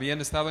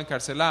 Habían estado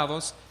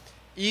encarcelados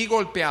y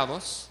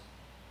golpeados,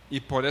 y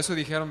por eso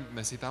dijeron,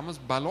 necesitamos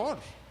valor.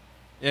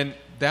 And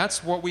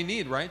that's what we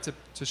need, right,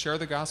 to share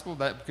the gospel,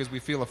 because we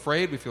feel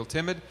afraid, we feel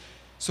timid.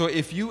 So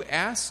if you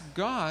ask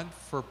God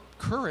for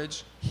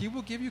courage, He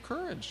will give you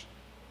courage.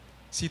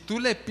 Si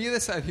tú le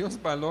pides a Dios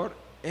valor,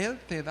 Él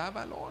te da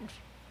valor.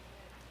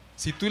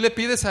 Si tú le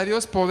pides a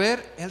Dios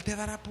poder, Él te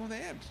dará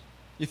poder.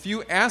 If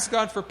you ask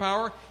God for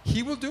power,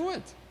 He will do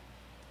it.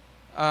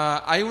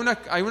 Hay una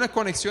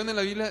conexión en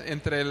la Biblia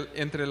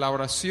entre la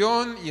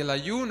oración y el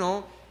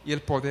ayuno y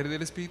el poder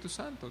del Espíritu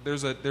Santo.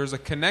 There's a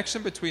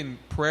connection between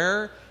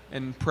prayer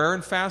and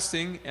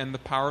fasting and the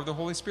power of the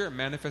Holy Spirit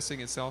manifesting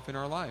itself in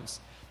our lives.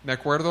 Me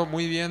acuerdo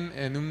muy bien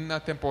en una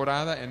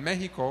temporada en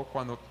México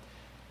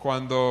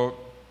cuando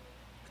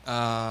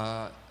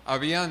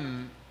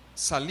habían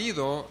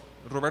salido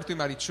Roberto y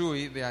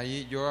Marichuy, de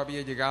ahí yo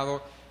había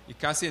llegado y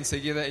casi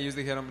enseguida ellos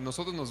dijeron,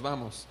 nosotros nos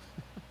vamos.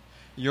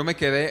 Y yo me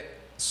quedé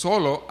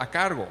solo a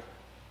cargo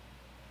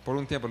por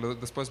un tiempo.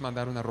 Después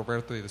mandaron a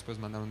Roberto y después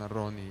mandaron a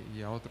Ron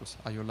y a otros,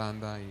 a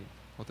Yolanda y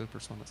otras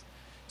personas.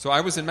 So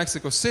I was in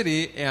Mexico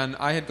City, and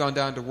I had gone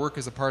down to work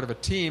as a part of a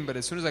team, but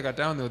as soon as I got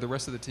down there, the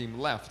rest of the team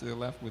left. They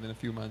left within a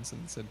few months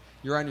and said,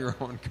 you're on your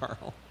own,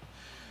 Carl.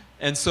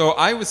 And so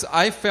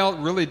I felt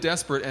really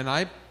desperate, and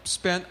I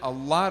spent a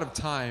lot of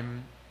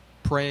time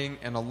praying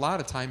and a lot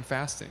of time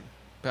fasting.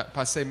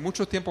 Pasé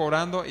mucho tiempo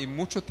orando y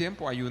mucho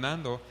tiempo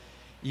ayunando,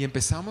 y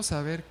empezamos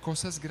a ver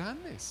cosas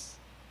grandes.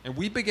 And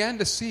we began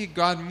to see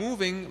God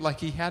moving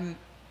like He hadn't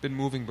been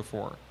moving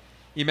before.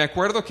 Y me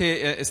acuerdo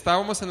que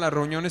estábamos en las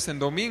reuniones en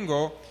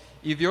domingo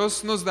y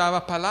Dios nos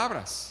daba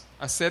palabras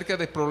acerca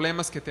de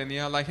problemas que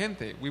tenía la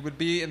gente. We would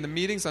be in the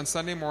meetings on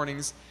Sunday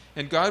mornings,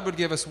 and God would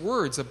give us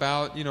words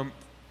about,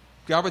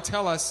 God would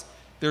tell us,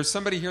 there's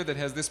somebody here that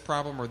has this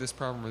problem or this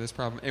problem or this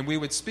problem. And we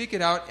would speak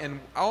it out, and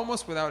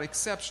almost without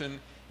exception,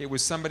 it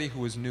was somebody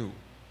who was new.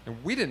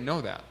 And we didn't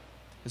know that.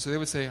 And so they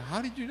would say,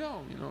 how did you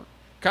know?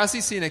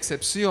 Casi sin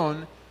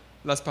excepción,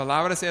 las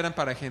palabras eran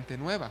para gente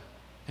nueva.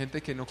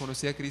 Gente que no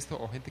conocía a Cristo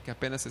o gente que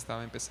apenas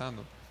estaba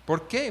empezando.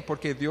 ¿Por qué?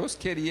 Porque Dios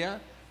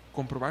quería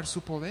comprobar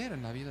su poder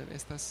en la vida de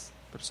estas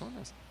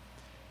personas.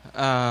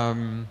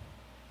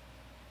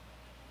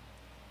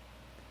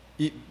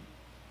 Y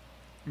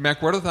me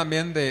acuerdo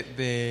también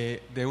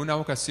de una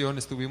ocasión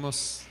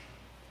estuvimos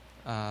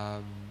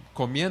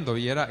comiendo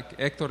y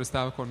Héctor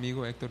estaba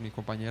conmigo, Héctor, mi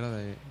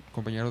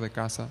compañero de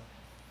casa,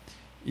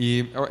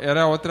 y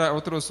era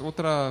otros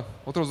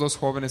dos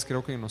jóvenes,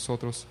 creo que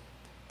nosotros.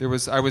 We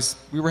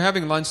were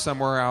having lunch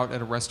somewhere out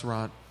at a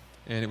restaurant,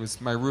 and it was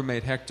my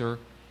roommate Hector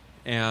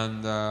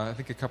and I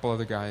think a couple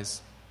other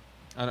guys.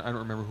 I don't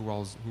remember who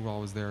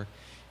all was there.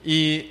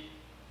 Y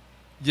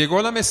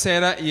llegó la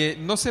mesera y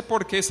no sé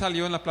por qué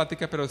salió en la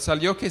plática, pero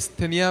salió que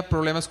tenía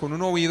problemas con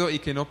un oído y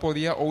que no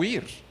podía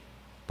oír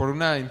por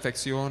una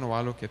infección o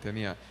algo que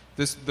tenía.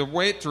 The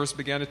waitress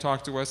began to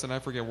talk to us, and I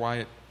forget why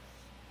it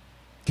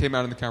came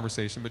out in the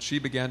conversation, but she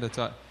began to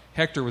talk.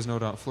 Hector was no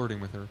doubt flirting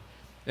with her.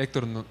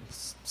 Héctor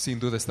sin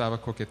duda estaba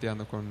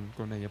coqueteando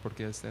con ella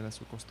porque esa era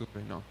su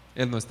costumbre. No,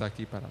 él no está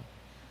aquí para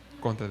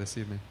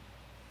contradecirme.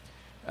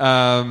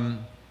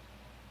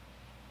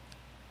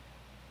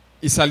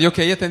 Y salió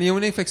que ella tenía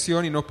una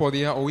infección y no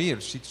podía oír.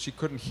 She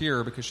couldn't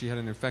hear because she had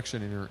an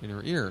infection in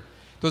her ear.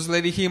 Entonces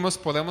le dijimos,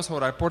 podemos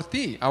orar por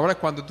ti. Ahora,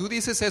 cuando tú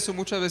dices eso,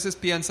 muchas veces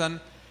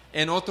piensan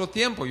en otro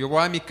tiempo. Yo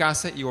voy a mi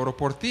casa y oro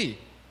por ti.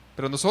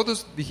 Pero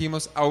nosotros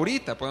dijimos,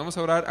 ahorita, podemos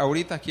orar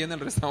ahorita aquí en el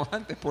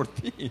restaurante por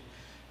ti.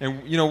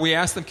 And, we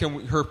asked them,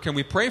 can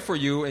we pray for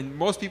you? And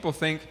most people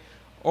think,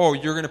 oh,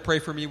 you're going to pray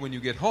for me when you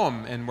get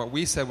home. And what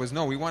we said was,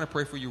 no, we want to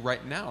pray for you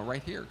right now,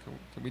 right here.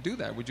 Can we do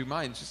that? Would you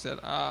mind? She said,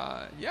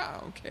 yeah,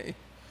 okay.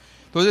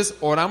 Entonces,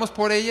 oramos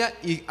por ella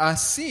y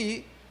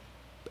así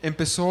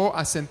empezó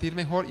a sentir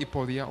mejor y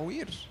podía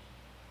oír.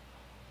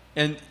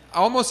 And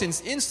almost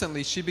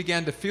instantly, she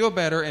began to feel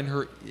better, and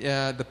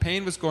the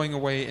pain was going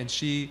away, and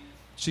she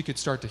could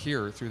start to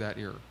hear through that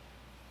ear.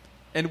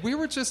 And we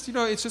were just,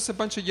 it's just a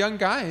bunch of young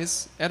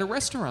guys at a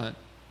restaurant.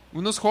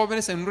 Unos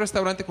jóvenes en un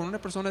restaurante con una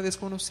persona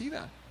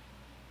desconocida.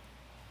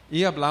 Y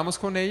hablamos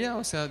con ella,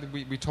 o sea,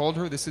 we told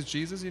her, this is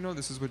Jesus,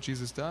 this is what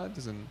Jesus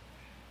does. And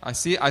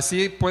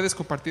así puedes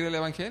compartir el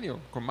evangelio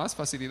con más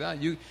facilidad.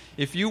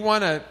 If you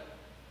want to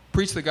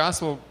preach the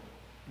gospel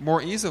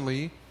more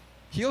easily,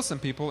 heal some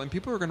people, and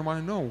people are going to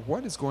want to know,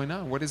 what is going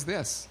on? What is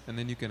this? And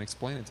then you can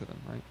explain it to them,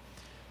 right?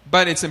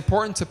 But it's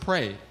important to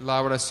pray. La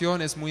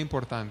oración es muy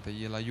importante,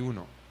 y el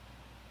ayuno.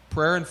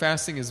 Prayer and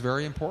fasting is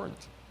very important.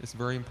 It's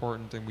very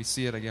important, and we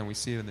see it again. We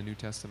see it in the New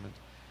Testament.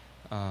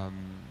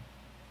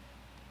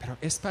 Pero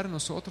es para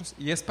nosotros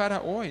y es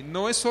para hoy.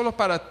 No es solo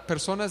para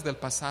personas del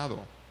pasado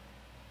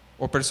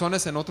o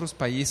personas en otros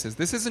países.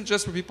 This isn't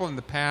just for people in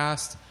the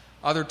past,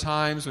 other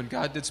times when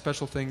God did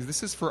special things.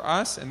 This is for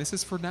us, and this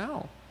is for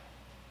now.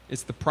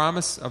 It's the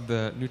promise of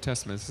the New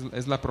Testament.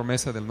 Es la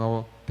promesa del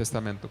Nuevo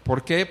Testamento. ¿Por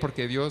qué?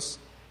 Porque Dios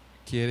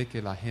quiere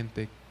que la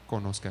gente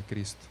conozca a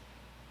Cristo.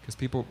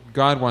 Because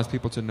God wants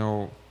people to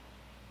know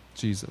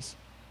Jesus.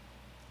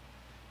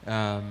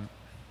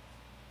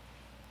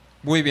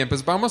 Muy bien,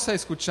 pues vamos a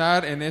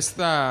escuchar en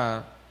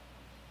esta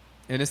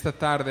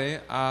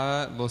tarde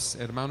a los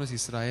hermanos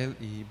Israel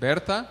y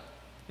Berta.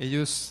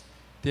 Ellos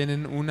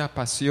tienen una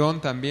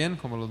pasión también,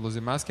 como los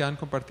demás que han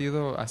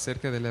compartido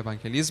acerca del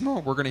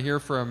evangelismo. We're going to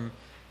hear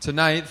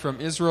tonight from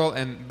Israel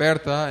and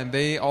Berta, and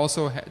they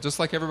also, just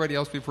like everybody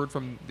else we've heard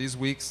from these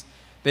weeks,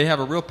 they have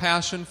a real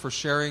passion for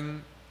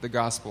sharing the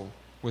gospel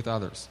with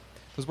others.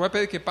 Entonces voy a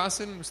pedir que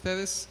pasen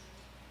ustedes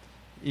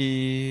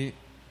y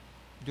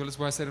yo les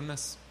voy a hacer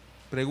unas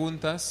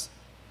preguntas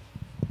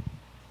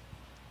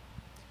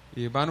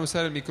y van a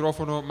usar el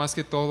micrófono más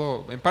que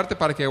todo, en parte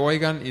para que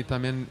oigan y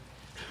también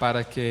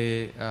para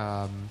que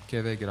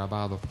quede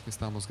grabado, porque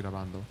estamos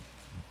grabando.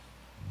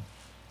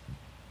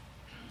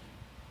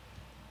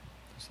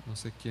 Entonces, no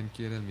sé quién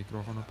quiere el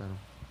micrófono, pero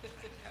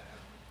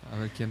A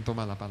ver quién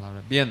toma la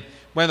palabra. Bien,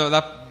 bueno,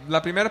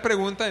 la primera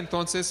pregunta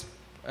entonces,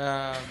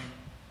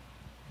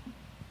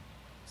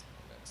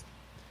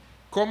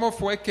 ¿cómo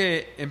fue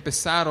que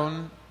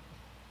empezaron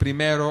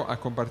primero a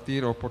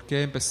compartir o por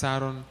qué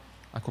empezaron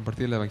a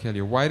compartir el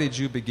evangelio? Why did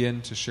you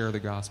begin to share the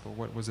gospel?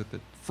 What was it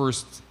that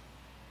first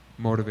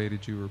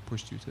motivated you or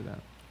pushed you to that?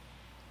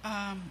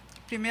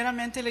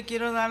 Primeramente le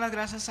quiero dar las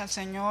gracias al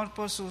Señor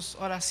por sus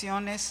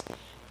oraciones,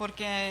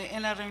 porque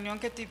en la reunión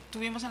que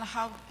tuvimos en la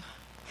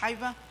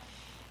Jaiba,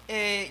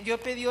 yo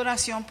pedí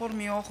oración por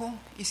mi ojo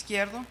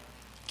izquierdo,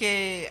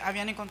 que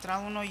habían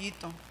encontrado un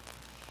hoyito.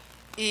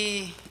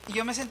 Y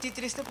yo me sentí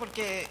triste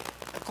porque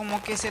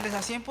como que se les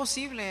hacía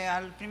imposible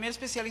al primer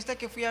especialista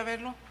que fui a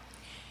verlo.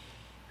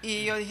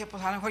 Y yo dije,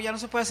 pues a lo mejor ya no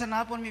se puede hacer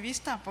nada por mi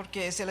vista,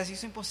 porque se les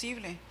hizo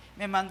imposible.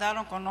 Me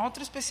mandaron con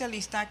otro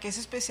especialista, que es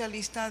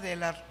especialista de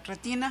la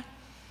retina.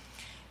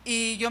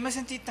 Y yo me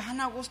sentí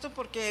tan a gusto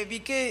porque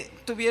vi que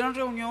tuvieron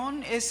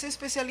reunión ese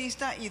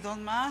especialista y dos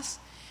más.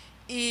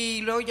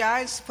 Y luego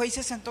ya él fue y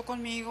se sentó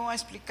conmigo a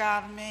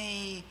explicarme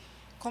y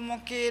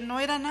como que no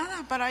era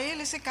nada para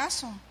él ese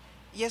caso.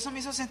 Y eso me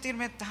hizo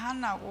sentirme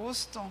tan a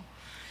gusto.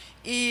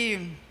 Y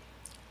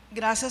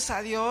gracias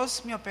a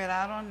Dios me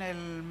operaron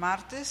el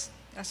martes,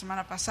 la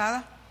semana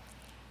pasada.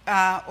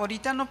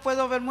 Ahorita no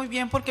puedo ver muy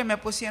bien porque me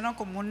pusieron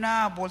como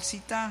una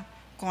bolsita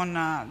con,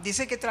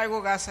 dice que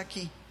traigo gas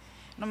aquí.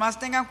 Nomás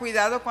tengan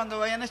cuidado cuando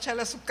vayan a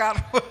echarle a su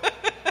carro.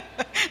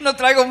 No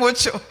traigo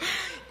mucho.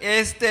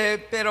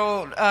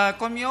 Pero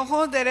con mi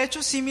ojo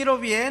derecho sí miro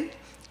bien.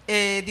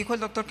 Dijo el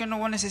doctor que no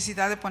hubo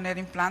necesidad de poner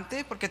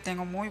implante porque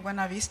tengo muy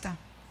buena vista.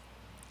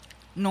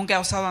 Nunca he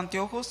usado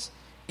anteojos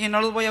y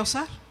no los voy a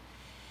usar.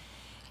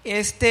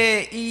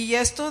 Y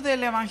esto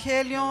del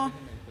evangelio.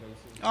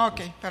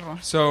 Okay,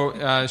 perdón. So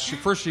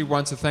she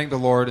wants to thank the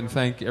Lord and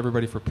thank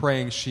everybody for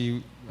praying.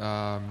 She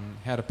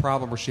had a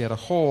problem where she had a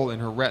hole in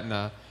her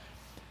retina,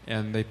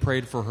 and they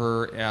prayed for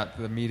her at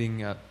the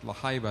meeting at La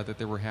Jaiba that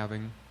they were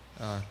having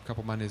a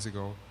couple Mondays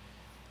ago.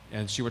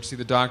 And she went to see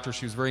the doctor.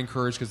 She was very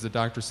encouraged because the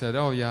doctor said,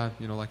 "Oh yeah,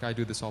 like I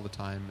do this all the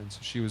time." And so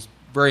she was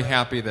very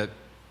happy that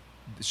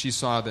she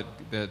saw that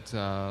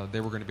they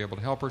were going to be able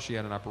to help her. She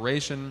had an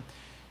operation.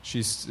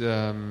 She's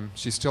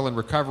still in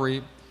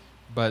recovery,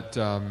 but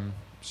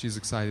she's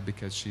excited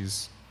because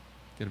she's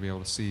going to be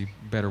able to see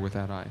better with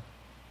that eye.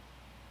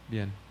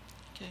 Bien.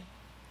 Okay.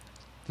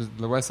 Entonces,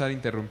 lo voy a estar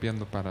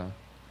interrumpiendo para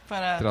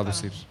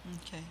traducir.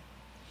 Okay.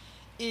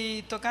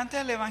 Y tocante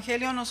al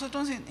evangelio,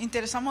 nosotros nos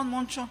interesamos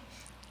mucho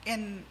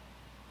en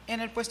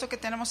el puesto que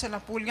tenemos en La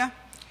Pulga.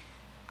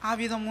 Ha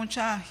habido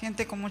mucha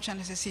gente con mucha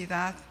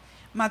necesidad,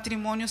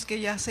 matrimonios que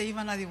ya se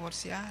iban a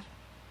divorciar.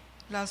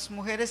 Las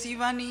mujeres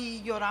iban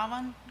y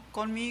lloraban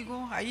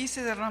conmigo. Ahí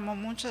se derramó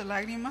muchas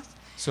lágrimas.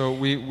 So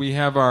we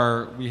have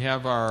our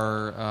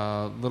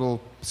little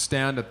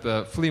stand at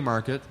the flea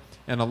market,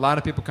 and a lot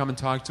of people come and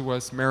talk to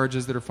us,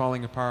 marriages that are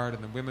falling apart,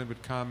 and the women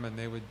would come and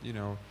they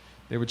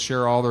would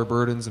share all their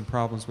burdens and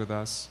problems with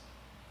us.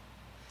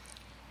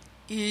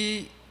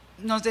 Y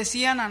nos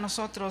decían a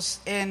nosotros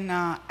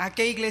a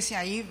qué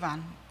iglesia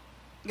iban.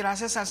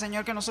 Gracias al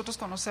Señor que nosotros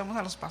conocemos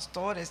a los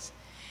pastores.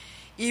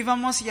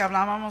 Íbamos y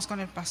hablábamos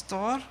con el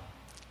pastor.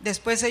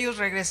 Después ellos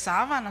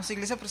regresaban a su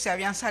iglesia porque se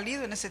habían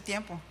salido en ese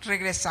tiempo.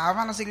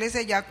 Regresaban a su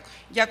iglesia,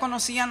 ya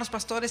conocían los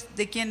pastores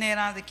de quién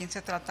era, de quién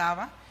se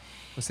trataba.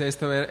 O sea,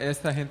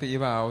 esta gente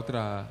iba a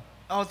otra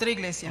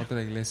iglesia.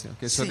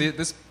 Okay, so Sí.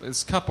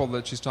 this couple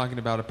that she's talking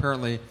about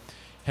apparently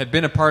had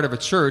been a part of a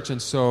church,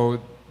 and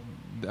so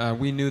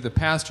we knew the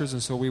pastors,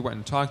 and so we went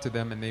and talked to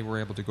them, and they were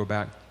able to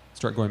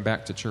start going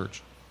back to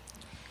church.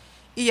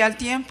 Y al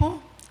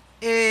tiempo,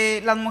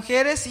 las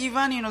mujeres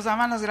iban y nos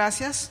daban las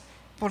gracias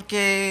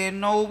porque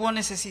no hubo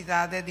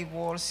necesidad de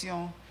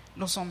divorcio.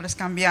 Los hombres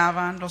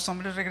cambiaban, los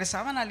hombres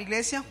regresaban a la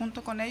iglesia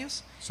junto con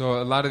ellos. So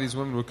a lot of these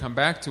women would come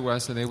back to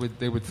us, and they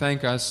would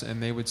thank us,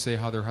 and they would say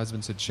how their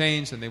husbands had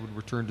changed, and they would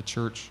return to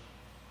church.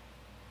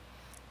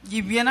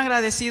 Y bien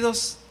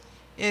agradecidos,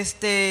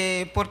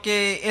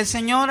 porque el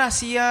Señor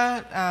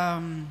hacía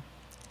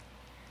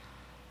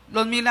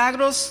los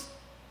milagros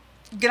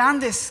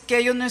grandes que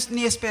ellos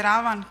ni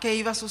esperaban que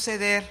iba a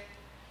suceder.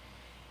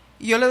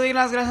 Y yo le doy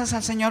las gracias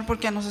al Señor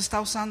porque nos está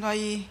usando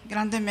ahí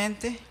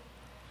grandemente.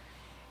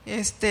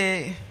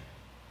 Entonces,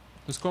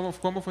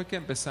 ¿cómo fue que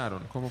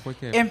empezaron?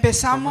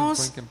 Empezamos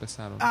 ¿Cómo fue que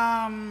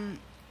empezaron?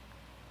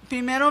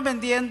 Primero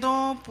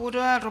vendiendo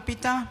pura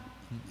ropita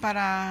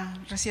para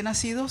recién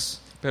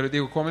nacidos. Pero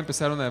digo, ¿cómo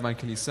empezaron a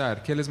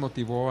evangelizar? ¿Qué les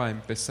motivó a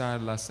empezar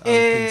al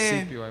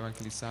principio a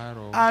evangelizar?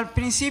 ¿O Al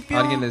principio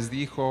alguien les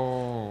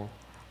dijo?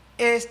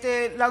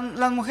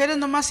 las mujeres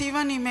nomás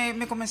iban y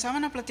me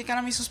comenzaban a platicar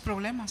a mí sus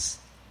problemas.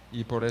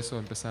 Y por eso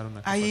empezaron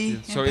a Ahí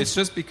compartir. So it's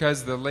just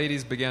because the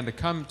ladies began to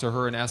come to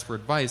her and ask for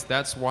advice.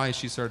 That's why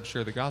she started to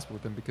share the gospel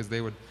with them, because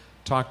they would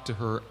talk to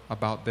her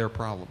about their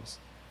problems,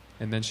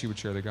 and then she would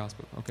share the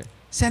gospel. Okay.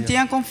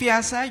 Sentían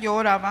confianza, yo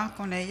oraba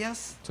con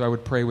ellas, So I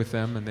would pray with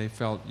them, and they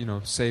felt,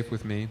 safe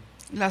with me.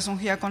 las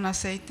ungía con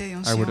aceite de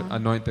I would unción.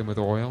 anoint them with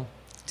oil,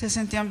 Se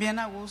sentían bien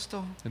a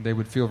gusto. and they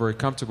would feel very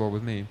comfortable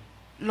with me.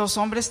 Los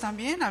hombres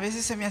también, a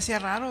veces se me hacía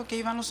raro que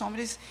iban los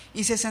hombres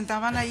y se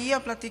sentaban ahí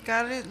a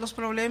platicar los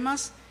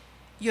problemas.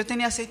 Yo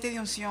tenía aceite de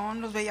unción,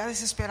 los veía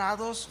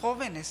desesperados,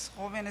 jóvenes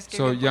que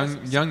So vivían por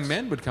young, sus- young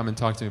men would come and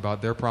talk to me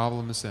about their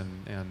problems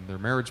and their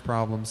marriage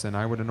problems, and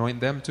I would anoint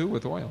them too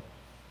with oil.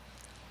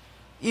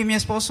 Y mi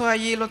esposo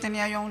allí lo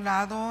tenía yo a un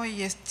lado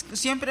y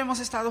siempre hemos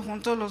estado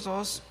juntos los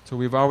dos. So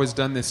we've always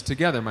done this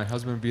together. My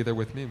husband would be there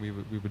with me, and we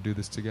would do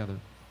this together.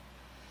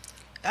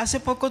 Hace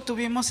poco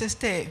tuvimos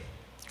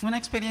una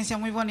experiencia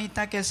muy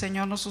bonita que el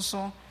Señor nos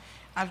usó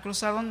al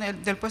cruzar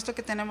del puesto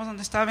que tenemos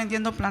donde estaba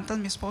vendiendo plantas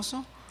mi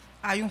esposo.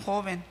 Hay un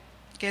joven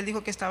que él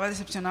dijo que estaba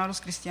decepcionado a los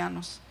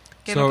cristianos,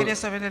 que no So- quería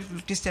saber del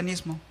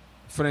cristianismo.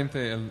 Enfrente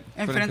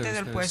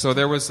del de puesto. So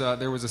there was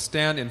a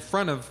stand in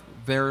front of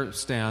their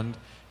stand,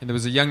 and there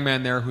was a young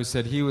man there who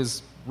said he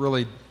was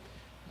really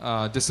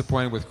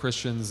disappointed with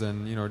Christians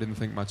and didn't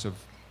think much of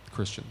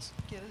Christians.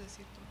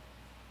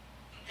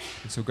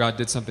 And so God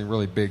did something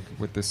really big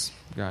with this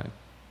guy.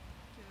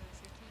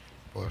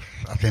 Pues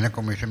así es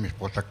como dice mi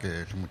esposa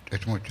que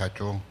ese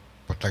muchacho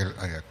pues está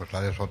a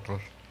costar de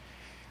nosotros.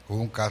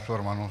 Hubo un caso,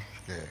 hermanos,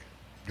 que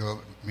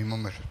yo mismo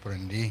me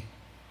sorprendí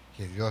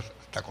que Dios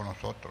está con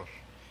nosotros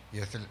y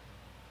es el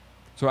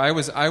So I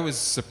was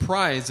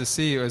surprised to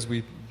see, as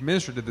we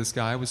ministered to this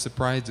guy, I was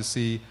surprised to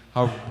see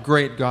how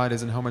great God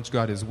is and how much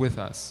God is with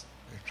us.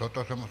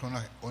 nosotros somos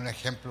un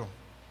ejemplo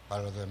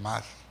para los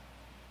demás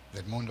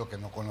del mundo que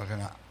no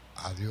conocen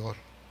a Dios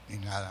ni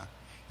nada.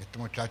 Este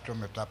muchacho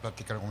me está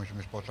platicando con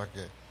mi esposa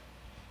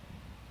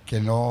que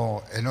él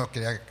no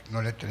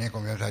le tenía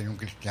confianza a un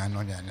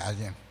cristiano ni a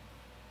nadie.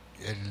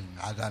 Él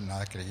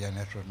nada creía en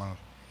eso, hermanos.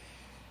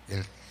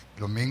 El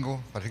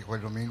domingo, parece que fue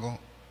el domingo,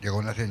 llegó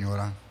una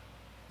señora,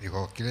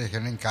 dijo, aquí le dejé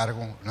un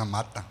encargo, una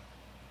mata,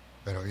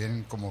 pero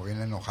bien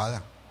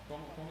enojada.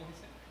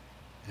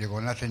 Llegó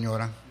una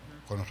señora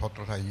con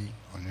nosotros allí,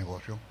 al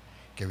negocio,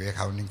 que había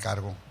dejado un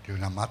encargo de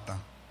una mata.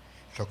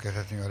 Eso que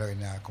esa señora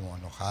venía como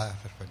enojada,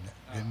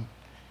 bien.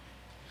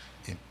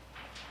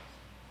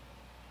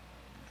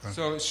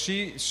 So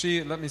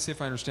she let me see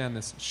if I understand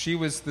this.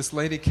 This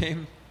lady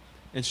came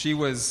and she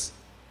was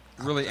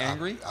really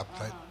angry.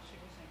 Upset.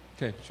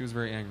 Okay, she was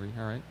very angry.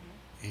 All right.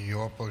 Y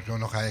yo, pues, yo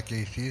no sabía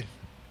qué decir.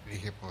 Le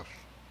dije,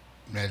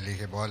 le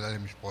dije, voy a hablarle a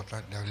mi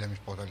esposa. Le hablé a mi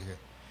esposa, le dije,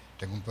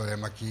 tengo un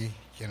problema aquí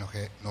que no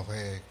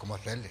sé cómo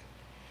hacerle.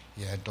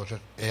 Y entonces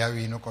ella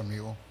vino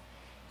conmigo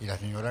y la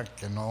señora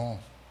que no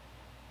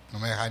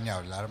me dejaba ni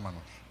hablar,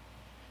 hermanos.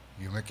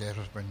 Y yo me quedé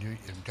sorprendido.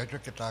 Y el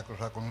muchacho que estaba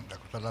cruzado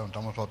la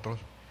juntamos nosotros,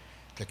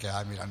 se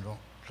quedaba mirando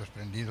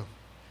sorprendido.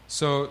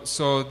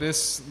 So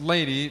this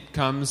lady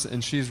comes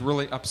and she's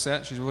really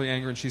upset. She's really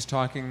angry and she's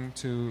talking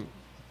to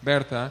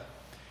Berta,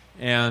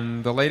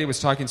 and the lady was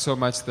talking so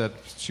much that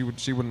she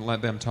wouldn't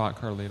let them talk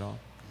hardly at all.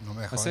 No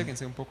me dejó,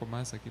 Acérquense un poco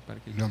más aquí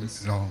para que yo no,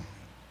 les- no,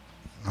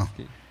 no,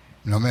 aquí.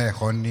 no me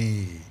dejó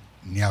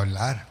ni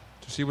hablar.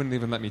 So she wouldn't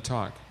even let me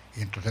talk.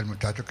 Y entonces el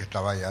muchacho que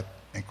estaba allá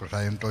en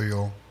cruzamiento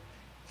yo,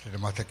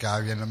 además se quedaba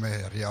viéndome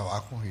de arriba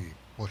abajo y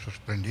pues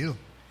sorprendido,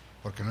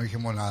 porque no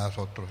dijimos nada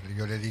nosotros. Y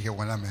yo le dije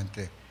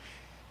buenamente,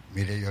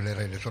 mire, yo le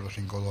regreso los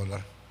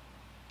 $5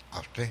 a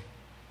usted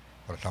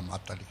por esa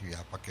mata, le dije,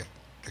 ya, para que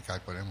te cae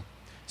ponemos.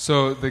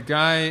 So the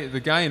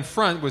guy in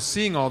front was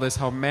seeing all this,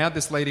 how mad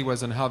this lady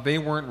was, and how they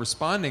weren't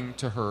responding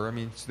to her. I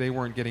mean, they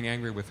weren't getting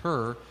angry with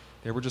her;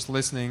 they were just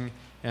listening.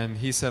 And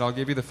he said, "I'll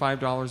give you the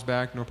 $5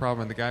 back, no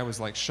problem." And the guy was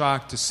like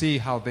shocked to see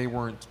how they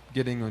weren't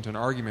getting into an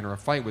argument or a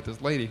fight with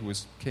this lady who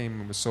came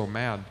and was so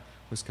mad,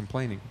 was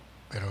complaining.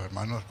 Pero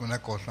hermanos, una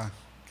cosa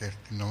que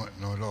no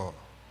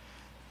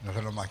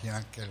se lo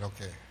imaginan, que es lo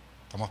que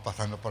estamos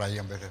pasando por ahí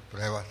en veces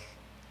pruebas,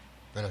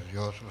 pero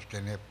Dios los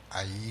tiene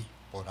ahí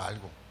por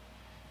algo,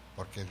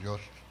 porque Dios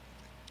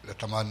le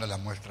estamos dando la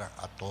muestra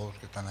a todos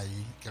que están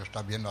ahí, que lo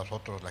están viendo a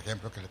nosotros, el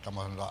ejemplo que le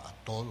estamos dando a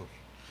todos.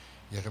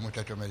 Y ese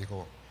muchacho me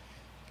dijo,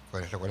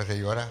 pues se acuerda,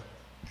 señora,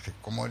 dice,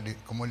 ¿cómo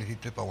le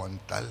hiciste para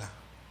aguantarla?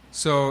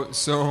 So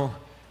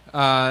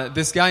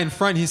this guy in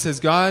front, he says,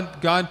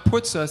 God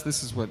puts us,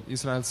 this is what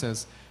Israel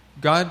says,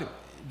 God,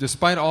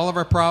 despite all of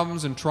our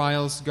problems and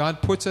trials,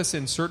 God puts us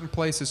in certain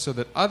places so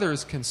that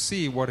others can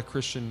see what a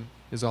Christian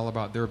is all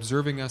about. They're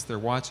observing us, they're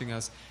watching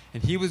us.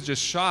 And he was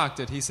just shocked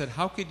that he said,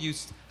 how could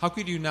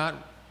you not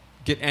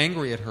get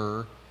angry at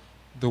her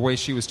the way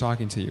she was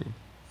talking to you?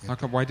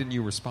 Why didn't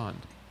you respond?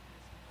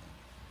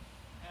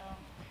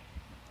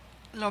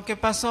 Lo que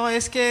pasó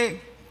es que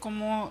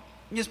como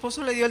mi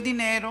esposo le dio el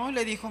dinero,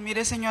 le dijo,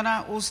 mire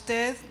señora,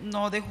 usted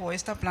no dejó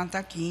esta planta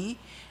aquí,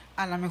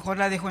 a lo mejor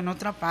la dejó en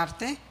otra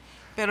parte,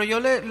 pero yo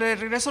le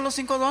regreso los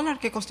 $5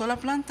 que costó la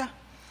planta.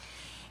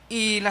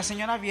 Y la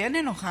señora bien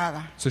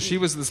enojada. So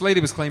this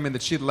lady was claiming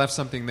that she had left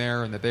something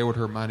there and that they owed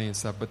her money and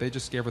stuff, but they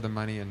just gave her the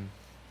money and,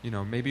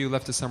 maybe you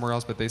left it somewhere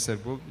else, but they said,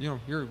 well,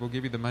 here, we'll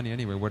give you the money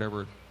anyway,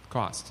 whatever it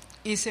cost.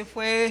 Y se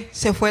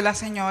fue la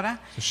señora.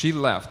 So she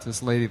left.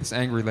 This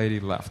angry lady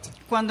left.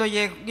 Cuando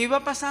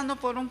iba pasando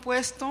por un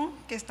puesto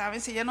que estaba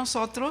enseguida de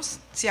nosotros,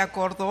 se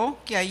acordó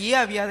que allí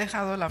había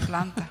dejado la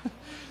planta.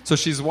 So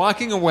she's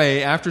walking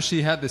away after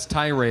she had this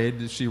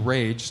tirade, she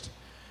raged.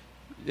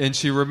 And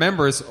she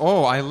remembers,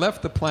 oh, I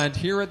left the plant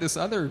here at this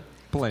other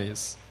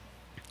place.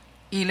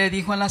 Y le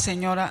dijo a la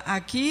señora,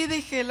 aquí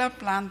dejé la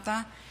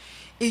planta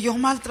y yo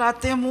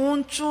maltraté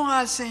mucho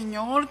al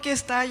señor que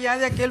está allá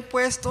de aquel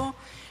puesto.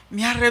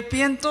 Me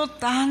arrepiento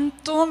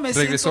tanto, me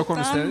 ¿Regresó siento con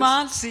tan ustedes?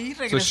 mal. Sí,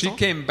 So she regresó.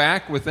 came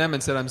back with them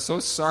and said, I'm so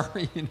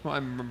sorry,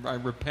 I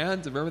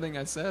repent of everything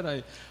I said.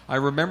 I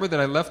remember that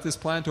I left this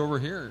plant over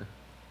here.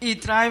 Y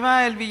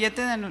traía el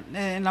billete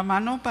en la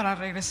mano para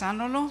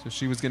regresándolo. So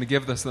she was going to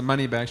give us the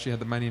money back. She had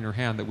the money in her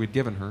hand that we'd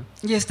given her.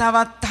 Y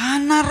estaba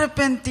tan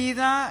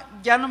arrepentida,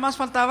 ya nomás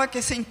faltaba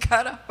que se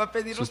hincara para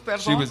pedirnos She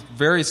perdón. was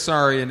very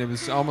sorry, and it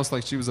was almost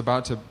like she was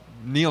about to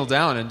kneel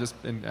down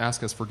and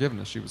ask us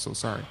forgiveness. She was so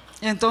sorry.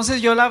 Y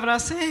entonces yo la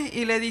abracé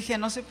y le dije,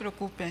 no se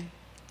preocupe,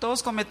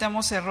 todos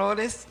cometemos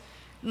errores.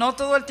 No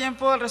todo el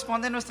tiempo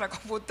responde nuestra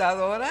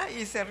computadora.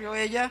 Y se rió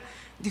ella.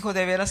 Dijo,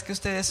 de veras que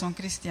ustedes son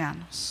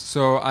cristianos.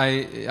 So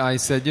I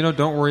said,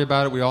 don't worry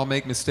about it. We all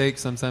make mistakes.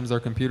 Sometimes our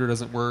computer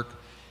doesn't work.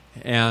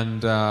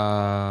 And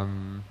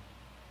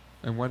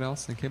what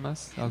else? ¿En qué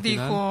más? Al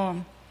final?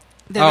 Dijo,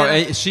 de Oh,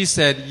 veras. she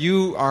said,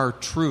 you are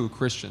true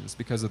Christians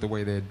because of the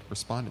way they had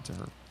responded to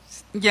her.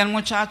 Y el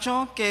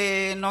muchacho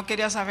que no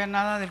quería saber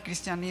nada del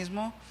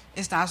cristianismo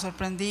estaba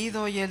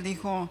sorprendido y él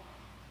dijo,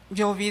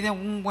 yo vi de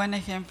un buen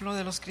ejemplo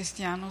de los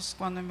cristianos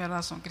cuando en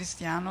verdad son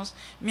cristianos.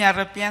 Me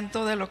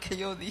arrepiento de lo que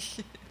yo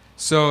dije.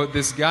 So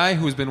this guy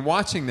who's been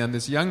watching them,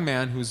 this young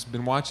man who's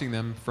been watching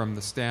them from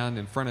the stand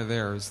in front of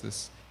theirs,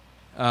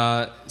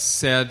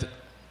 said,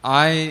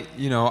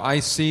 I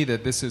see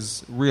that this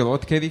is real.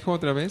 ¿Qué dijo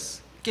otra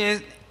vez?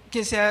 Que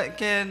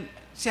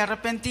se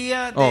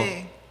arrepentía Oh,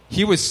 de...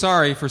 he was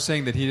sorry for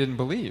saying that he didn't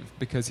believe,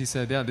 because he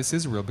said, yeah, this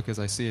is real because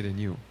I see it in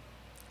you.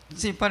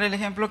 Sí, por el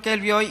ejemplo que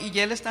él vio, y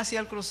él está así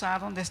al cruzar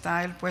donde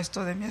está el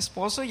puesto de mi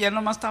esposo, y él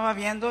nomás estaba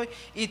viendo,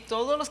 y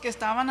todos los que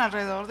estaban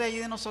alrededor de ahí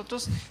de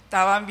nosotros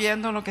estaban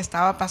viendo lo que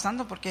estaba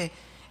pasando, porque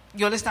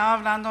yo le estaba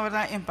hablando,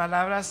 ¿verdad?, en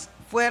palabras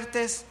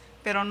fuertes,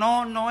 pero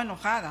no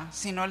enojada,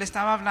 sino le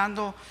estaba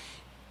hablando,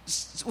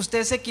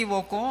 usted se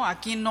equivocó,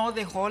 aquí no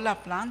dejó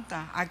la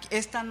planta, aquí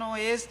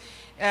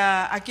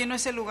no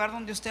es el lugar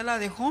donde usted la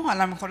dejó, a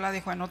lo mejor la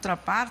dejó en otra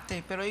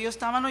parte, pero ellos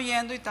estaban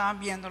oyendo y estaban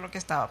viendo lo que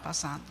estaba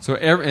pasando. So,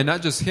 and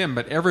not just him,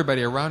 but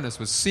everybody around us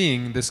was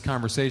seeing this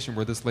conversation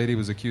where this lady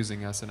was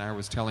accusing us, and I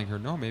was telling her,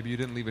 no, maybe you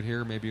didn't leave it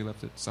here, maybe you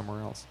left it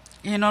somewhere else.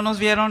 Y no nos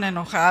vieron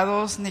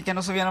enojados, ni que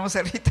nos hubiéramos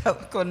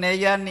irritado con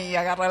ella, ni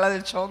agarrarla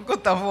del chonco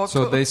tampoco.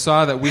 So they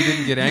saw that we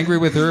didn't get angry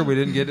with her, we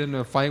didn't get into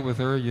a fight with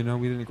her,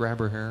 we didn't grab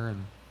her hair.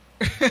 And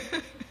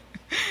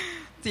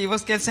Sí,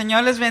 pues que el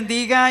Señor les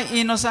bendiga,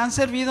 y nos han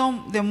servido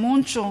de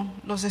mucho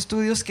los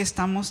estudios que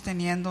estamos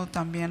teniendo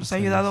también. Nos ha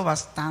ayudado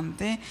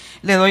bastante.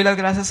 Le doy las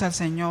gracias al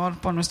Señor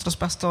por nuestros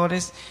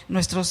pastores,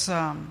 nuestros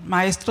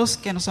maestros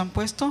que nos han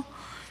puesto,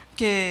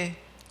 que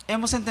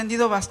hemos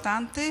entendido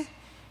bastante,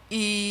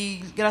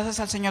 y gracias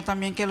al Señor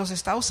también que los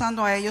está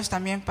usando a ellos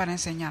también para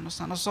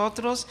enseñarnos a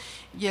nosotros.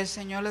 Y el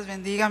Señor les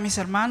bendiga, mis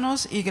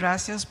hermanos, y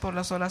gracias por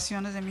las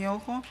oraciones de mi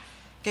ojo,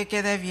 que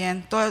quede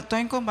bien.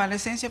 Estoy en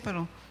convalecencia,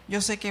 pero yo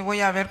sé que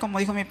voy a ver, como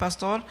dijo mi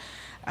pastor,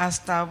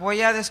 hasta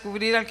voy a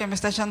descubrir al que me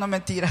está echando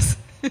mentiras.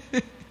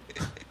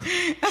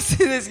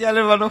 Así decía el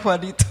hermano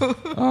Juanito.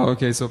 oh,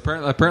 okay. So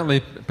apparently,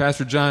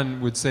 Pastor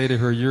John would say to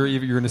her, "You're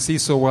going to see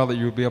so well that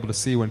you'll be able to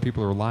see when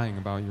people are lying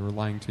about you or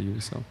lying to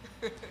you." So,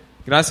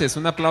 gracias.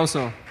 Un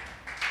aplauso.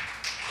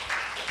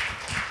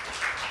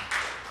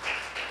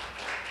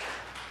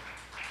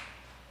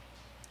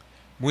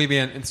 Muy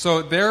bien. And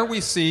so there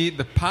we see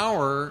the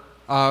power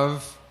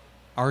of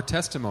our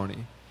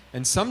testimony.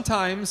 And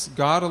sometimes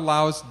God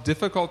allows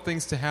difficult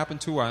things to happen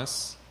to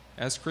us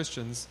as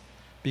Christians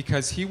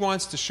because He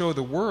wants to show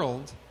the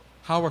world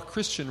how a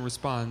Christian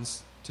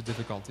responds to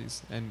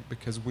difficulties, and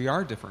because we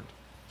are different.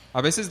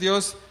 A veces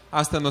Dios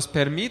hasta nos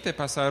permite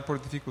pasar por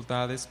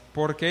dificultades.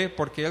 ¿Por qué?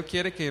 Porque Él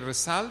quiere que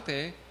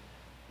resalte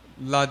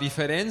la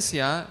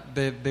diferencia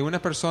de una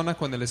persona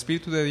con el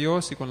Espíritu de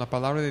Dios y con la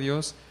palabra de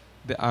Dios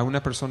a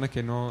una persona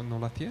que no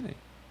la tiene.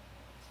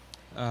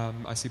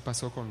 Así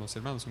pasó con los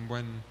hermanos,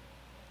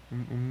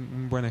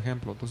 un buen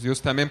ejemplo. Entonces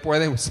Dios también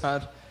puede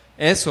usar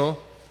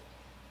eso.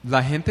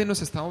 La gente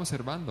nos está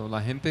observando.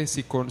 La gente,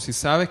 si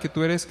sabe que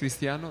tú eres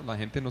cristiano, la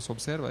gente nos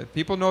observa. If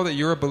people know that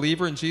you're a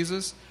believer in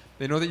Jesus,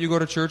 they know that you go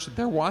to church,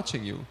 they're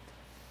watching you.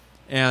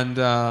 And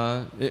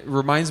it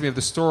reminds me of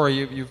the story,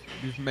 you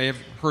may have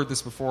heard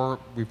this before,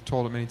 we've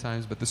told it many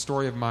times, but the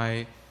story of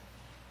my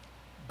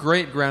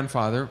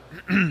great-grandfather.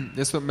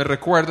 Eso me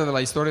recuerda de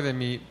la historia de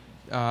mi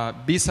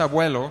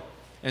bisabuelo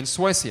en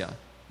Suecia,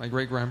 my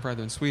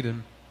great-grandfather in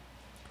Sweden.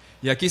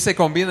 Y aquí se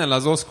combinan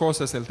las dos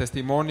cosas, el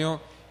testimonio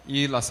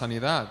y la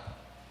sanidad.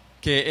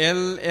 Que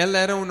él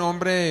era un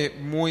hombre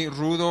muy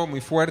rudo,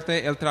 muy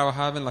fuerte. Él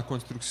trabajaba en la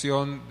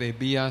construcción de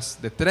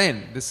vías de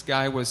tren. This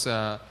guy was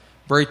a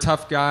very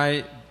tough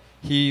guy.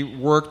 He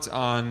worked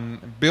on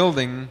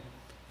building.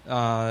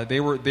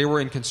 They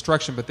were in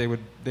construction, but they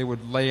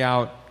would lay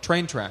out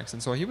train tracks.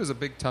 And so he was a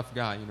big, tough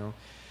guy,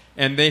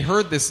 And they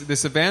heard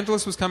this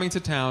evangelist was coming to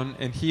town,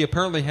 and he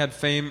apparently had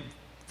fame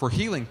for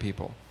healing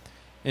people.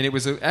 And it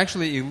was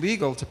actually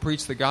illegal to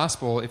preach the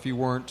gospel if you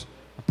weren't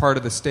a part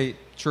of the state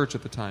church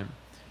at the time.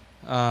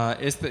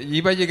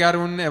 Iba a llegar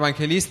un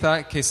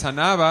evangelista que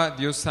sanaba,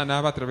 Dios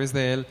sanaba a través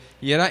de él,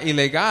 y era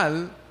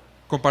ilegal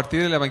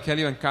compartir el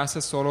evangelio en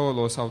casa. Solo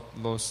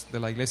los de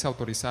la iglesia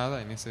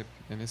autorizada en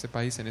ese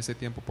país, en ese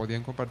tiempo,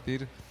 podían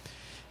compartir.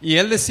 Y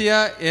él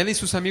y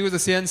sus amigos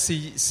decían,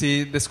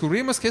 si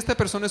descubrimos que esta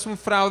persona es un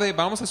fraude,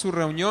 vamos a su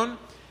reunión,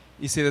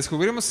 y si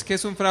descubrimos que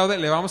es un fraude,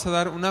 le vamos a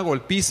dar una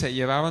golpiza. Y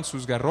llevaban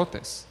sus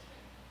garrotes,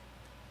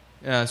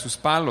 sus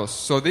palos.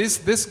 So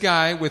this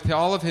guy, with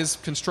all of his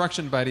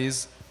construction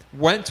buddies,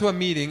 went to a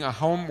meeting, a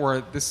home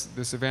where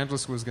this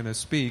evangelist was going to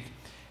speak,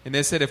 and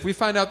they said, if we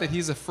find out that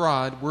he's a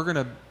fraud, we're going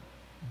to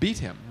beat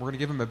him. We're going to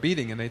give him a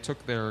beating. And they took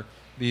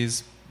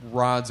these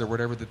rods or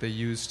whatever that they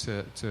used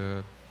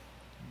to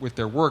with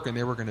their work, and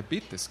they were going to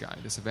beat this guy,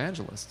 this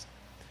evangelist.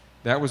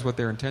 That was what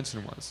their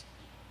intention was.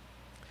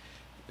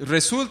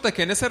 Resulta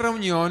que en esa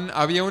reunión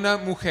había una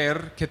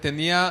mujer que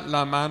tenía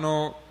la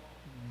mano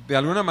de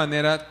alguna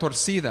manera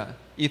torcida,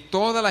 y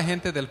toda la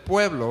gente del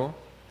pueblo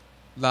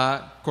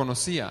la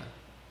conocía.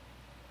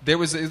 It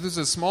was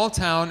a small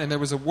town, and there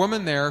was a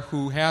woman there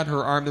who had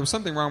her arm. There was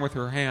something wrong with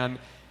her hand,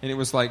 and it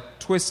was like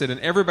twisted, and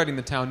everybody in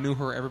the town knew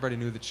her. Everybody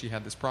knew that she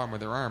had this problem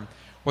with her arm.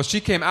 Well, she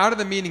came out of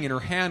the meeting, and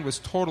her hand was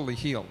totally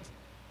healed.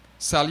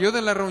 Salió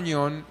de la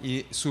reunión,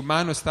 y su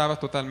mano estaba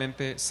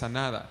totalmente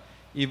sanada.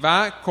 Y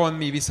va con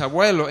mi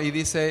bisabuelo, y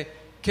dice,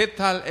 ¿qué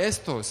tal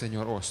esto,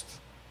 señor Ost?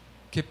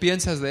 ¿Qué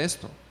piensas de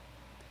esto?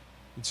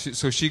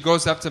 So she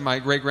goes up to my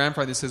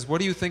great-grandfather and says, what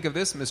do you think of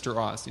this, Mr.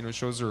 Ost?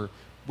 Shows her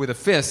with a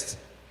fist,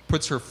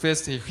 puts her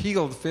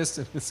healed fist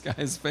in this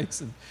guy's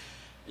face,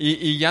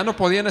 y ya no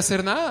podían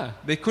hacer nada.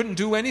 They couldn't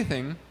do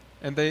anything,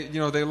 and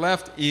they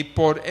left. Y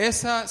por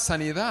esa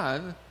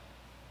sanidad,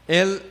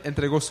 él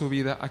entregó su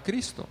vida a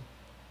Cristo.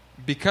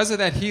 Because of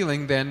that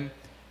healing, then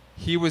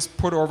he was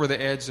put over the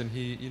edge, and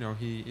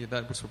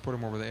that was what put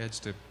him over the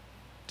edge to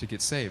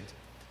get saved.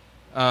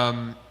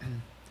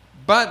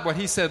 But what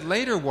he said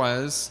later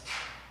was,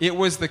 it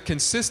was the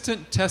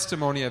consistent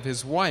testimony of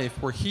his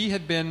wife, where he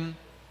had been,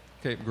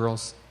 okay,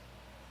 girls.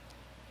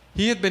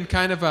 He had been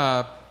kind of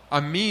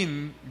a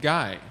mean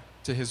guy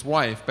to his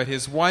wife, but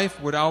his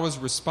wife would always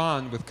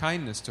respond with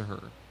kindness to her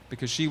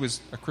because she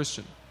was a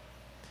Christian.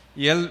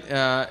 Y él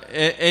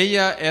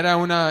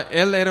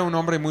era un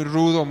hombre muy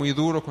rudo, muy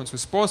duro con su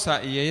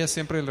esposa, y ella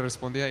siempre le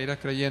respondía, era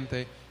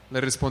creyente,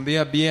 le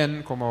respondía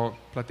bien, como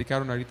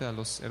platicaron ahorita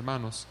los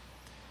hermanos.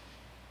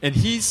 And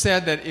he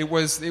said that it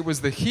was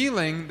the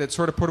healing that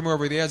sort of put him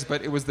over the edge,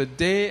 but it was the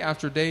day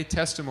after day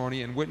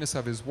testimony and witness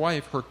of his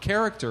wife, her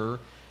character,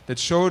 that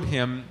showed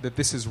him that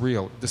this is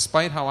real.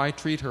 Despite how I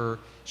treat her,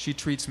 she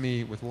treats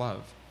me with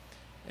love.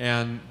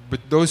 But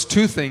those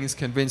two things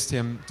convinced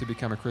him to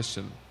become a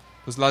Christian.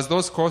 Pues las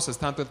dos cosas,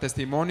 tanto el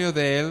testimonio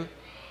de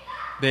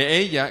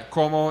ella,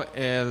 como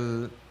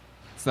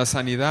la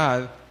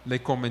sanidad, le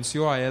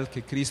convenció a él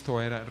que Cristo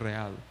era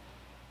real.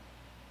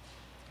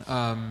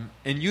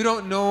 And you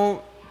don't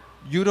know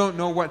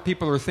what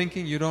people are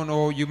thinking. You don't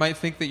know. You might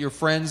think that your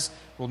friends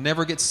will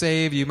never get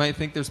saved. You might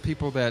think there's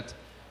people that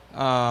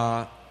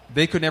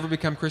they could never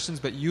become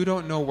Christians, but you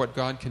don't know what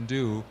God can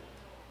do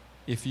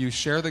if you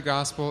share the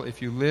gospel,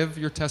 if you live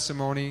your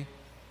testimony,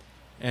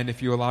 and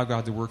if you allow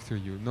God to work through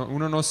you.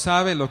 Uno no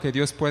sabe lo que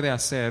Dios puede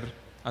hacer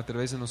a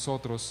través de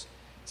nosotros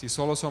si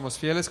solo somos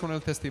fieles con el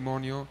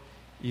testimonio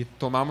y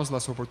tomamos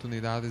las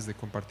oportunidades de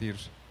compartir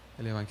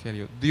el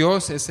evangelio.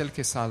 Dios es el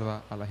que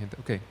salva a la gente.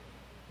 Okay.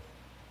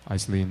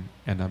 Aislinn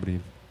and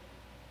Abriv.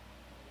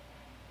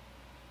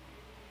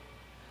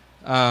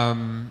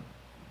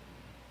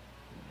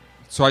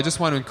 So I just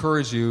want to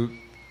encourage you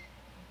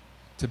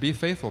to be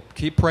faithful.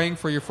 Keep praying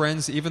for your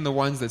friends, even the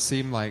ones that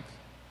seem like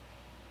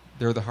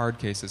they're the hard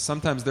cases.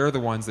 Sometimes they're the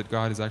ones that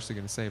God is actually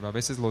going to save. A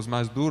veces los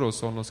más duros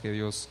son los que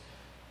Dios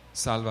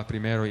salva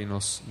primero y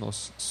nos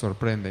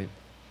sorprende.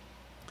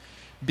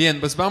 Bien,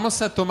 pues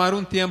vamos a tomar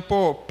un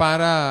tiempo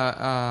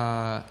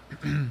para...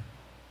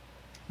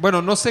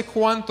 bueno, no sé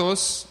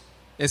cuántos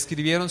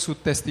escribieron su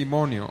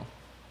testimonio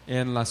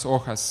en las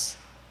hojas.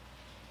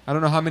 I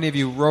don't know how many of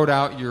you wrote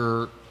out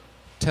your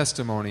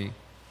testimony.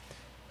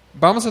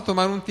 Vamos a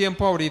tomar un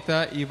tiempo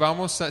ahorita y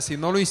si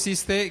no lo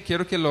hiciste,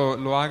 quiero que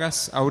lo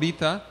hagas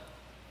ahorita.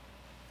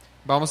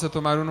 Vamos a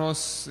tomar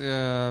unos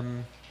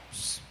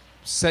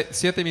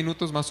 7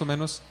 minutos más o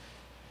menos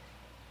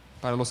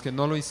para los que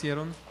no lo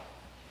hicieron.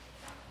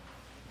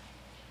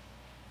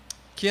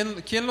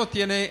 ¿Quién lo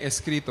tiene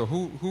escrito?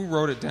 Who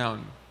wrote it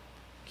down?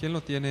 ¿Quién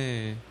lo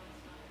tiene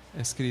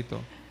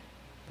escrito?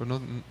 Pero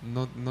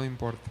no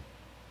importa.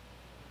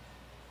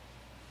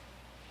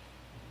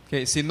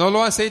 Okay, si no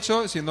lo has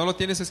hecho, si no lo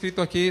tienes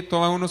escrito aquí,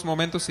 toma unos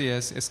momentos y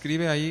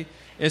escribe ahí.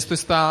 Esto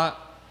está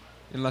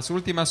en las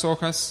últimas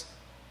hojas,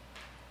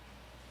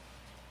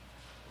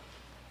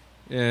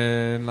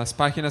 en las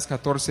páginas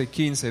 14 y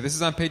 15. This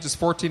is on pages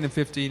 14 and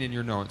 15 in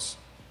your notes.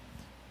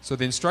 So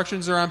the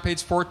instructions are on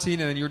page 14,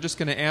 and then you're just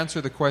going to answer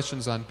the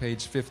questions on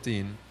page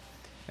 15.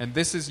 And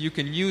you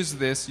can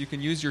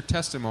use your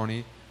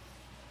testimony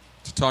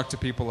to talk to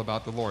people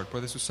about the Lord.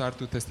 Puedes usar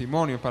tu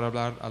testimonio para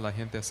hablar a la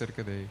gente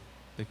acerca de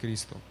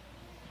Cristo.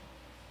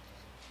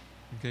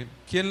 Okay.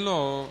 ¿Quién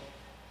lo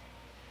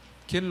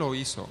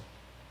hizo?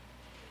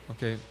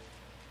 Okay.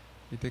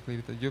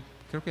 Yo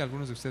creo que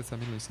algunos de ustedes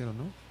también lo hicieron,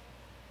 ¿no?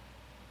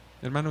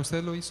 Hermano,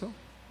 ¿usted lo hizo?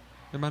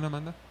 Hermana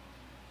Amanda.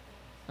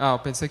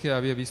 Pensé que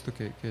había visto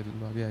que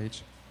lo había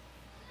hecho.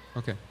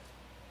 Okay.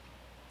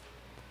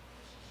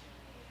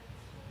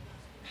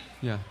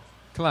 Yeah,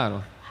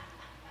 claro.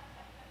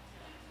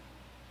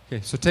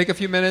 Okay, so take a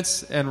few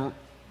minutes and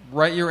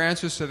write your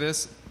answers to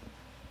this.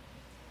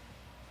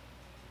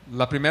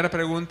 La primera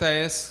pregunta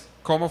es,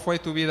 ¿cómo fue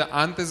tu vida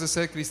antes de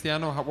ser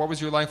cristiano? What was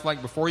your life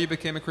like before you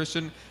became a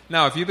Christian?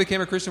 Now, if you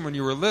became a Christian when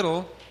you were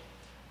little,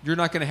 you're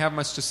not going to have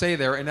much to say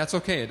there, and that's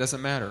okay. It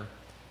doesn't matter.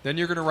 Then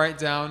you're going to write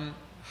down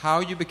how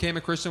you became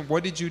a Christian.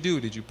 What did you do?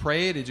 Did you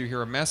pray? Did you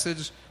hear a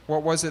message?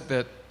 What was it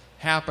that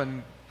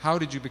happened? How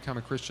did you become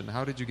a Christian?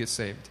 How did you get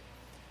saved?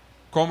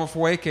 ¿Cómo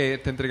fue que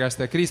te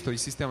entregaste a Cristo?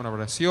 ¿Hiciste una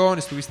oración?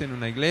 ¿Estuviste en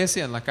una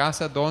iglesia? ¿En la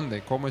casa?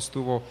 ¿Dónde? ¿Cómo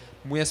estuvo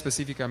muy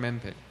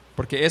específicamente?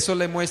 Porque eso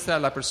le muestra a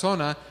la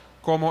persona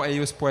cómo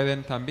ellos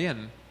pueden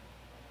también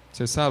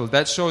ser salvos.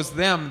 That shows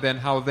them then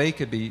how they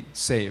could be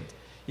saved.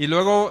 Y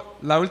luego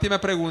la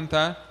última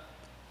pregunta,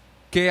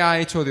 ¿qué ha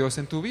hecho Dios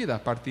en tu vida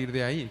a partir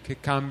de ahí? ¿Qué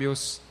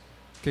cambios,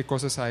 qué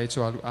cosas ha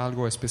hecho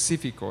algo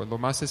específico, lo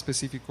más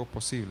específico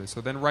posible?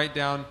 So then write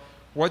down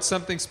what's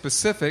something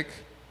specific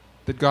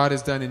that God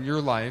has done in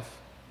your life.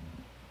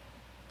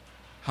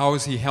 How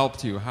has He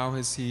helped you? How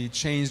has He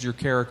changed your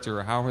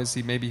character? How has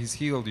He, maybe He's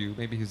healed you?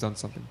 Maybe He's done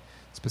something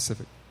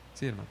specific.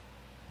 Sí, hermano.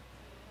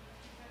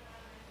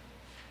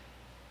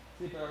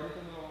 Sí, pero ahorita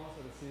no lo vamos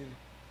a decir.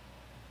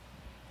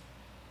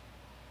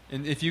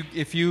 And if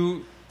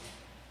you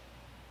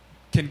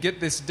can get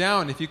this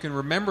down, if you can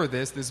remember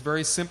this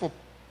very simple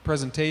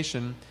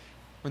presentation,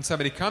 when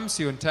somebody comes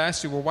to you and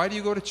asks you, well, why do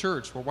you go to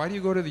church? Well, why do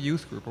you go to the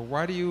youth group? Or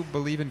why do you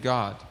believe in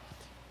God?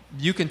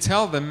 You can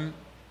tell them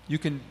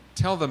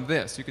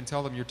this. You can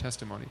tell them your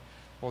testimony.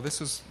 Well,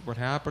 this is what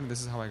happened.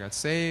 This is how I got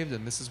saved.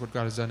 And this is what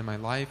God has done in my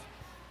life.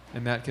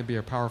 And that can be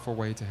a powerful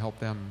way to help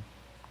them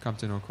come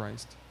to know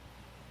Christ.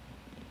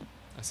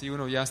 Así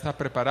uno ya está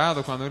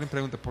preparado cuando alguien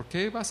pregunta, ¿por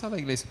qué vas a la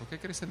iglesia? ¿Por qué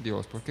crees en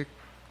Dios? ¿Por qué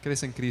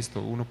crees en Cristo?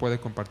 Uno puede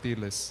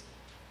compartirles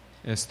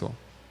esto.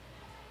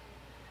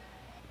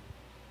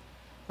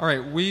 All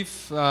right,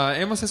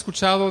 hemos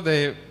escuchado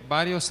de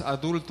varios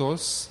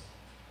adultos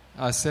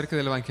acerca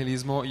del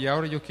evangelismo y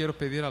ahora yo quiero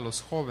pedir a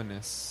los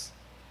jóvenes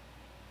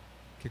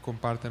que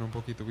compartan un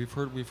poquito. We've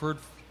heard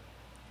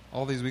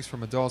all these weeks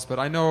from adults, but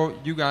I know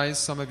you guys,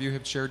 some of you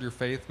have shared your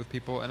faith with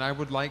people, and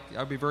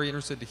I'd be very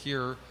interested to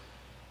hear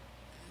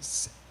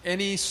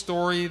any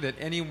story that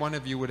any one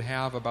of you would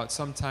have about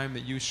some time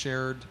that you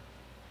shared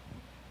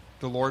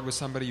the Lord with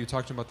somebody. You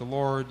talked to them about the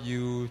Lord,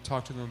 you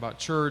talked to them about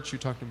church, you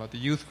talked to them about the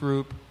youth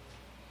group.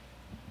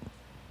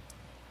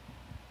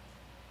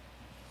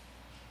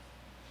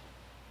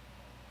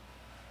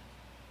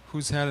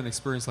 Who's had an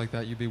experience like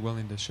that you'd be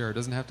willing to share? It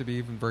doesn't have to be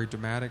even very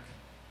dramatic,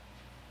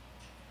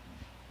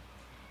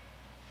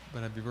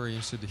 but I'd be very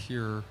interested to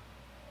hear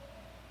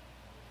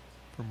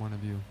from one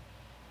of you.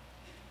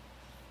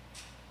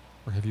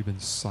 Or have you been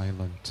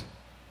silent?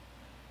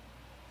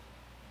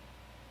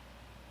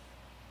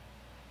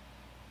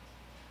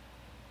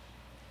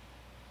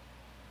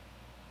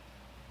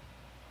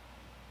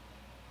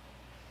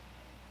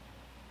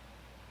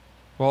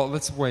 Well,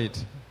 let's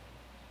wait.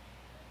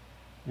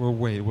 We'll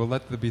wait. We'll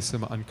let there be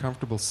some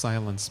uncomfortable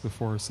silence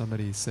before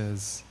somebody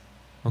says,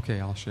 okay,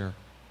 I'll share.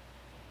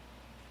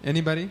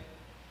 Anybody?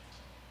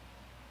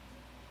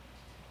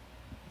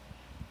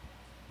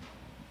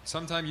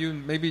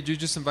 Sometime maybe you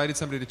just invited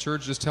somebody to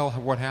church, just tell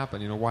what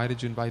happened. Why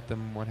did you invite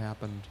them? What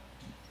happened?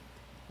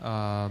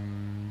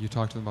 You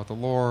talked to them about the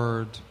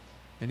Lord,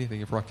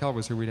 anything. If Raquel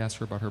was here, we'd ask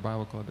her about her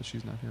Bible club, but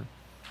she's not here.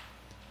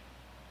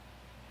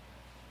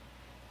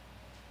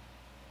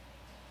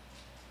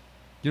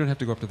 You don't have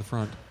to go up to the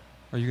front.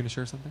 Are you going to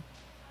share something?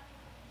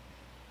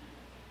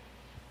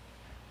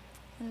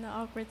 In the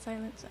awkward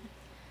silence.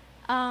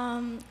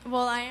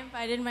 Well, I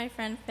invited my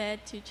friend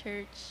Fed to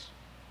church.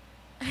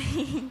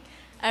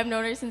 I've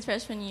known her since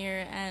freshman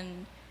year,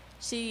 and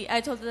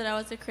I told her that I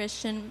was a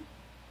Christian,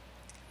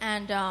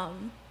 and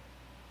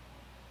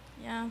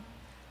yeah.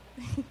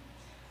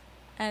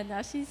 And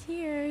now she's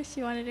here.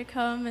 She wanted to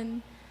come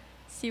and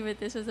see what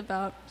this was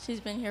about. She's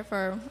been here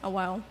for a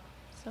while,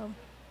 so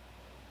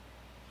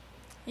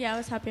yeah, I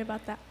was happy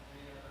about that.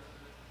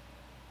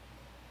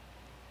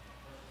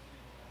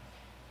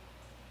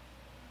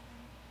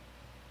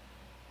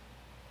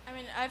 I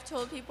mean, I've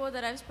told people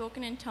that I've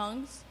spoken in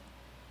tongues.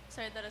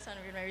 Sorry that I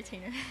sounded weird, my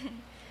retainer.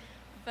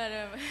 But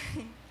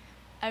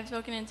I've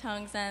spoken in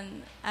tongues,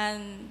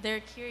 and they're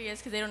curious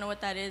because they don't know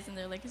what that is, and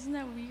they're like, "Isn't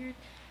that weird?"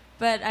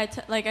 But I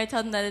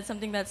tell them that it's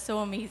something that's so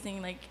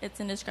amazing, like it's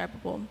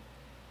indescribable,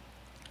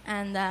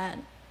 and that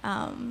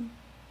and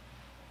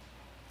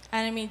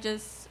I mean,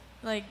 just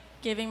like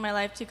giving my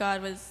life to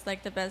God was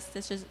like the best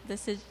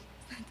decision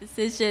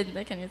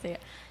I can't even say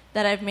it,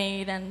 that I've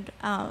made, and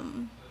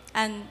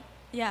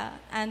Yeah,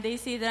 and they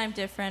see that I'm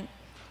different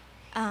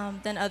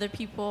than other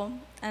people,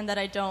 and that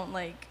I don't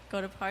like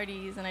go to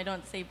parties and I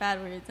don't say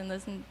bad words and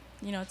listen,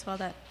 to all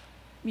that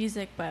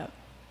music. But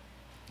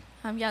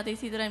yeah, they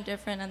see that I'm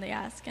different and they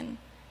ask, and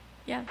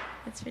yeah,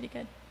 it's pretty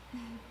good.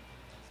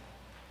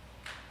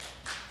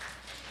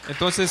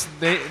 Entonces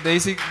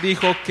Daisy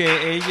dijo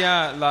que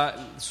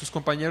sus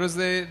compañeros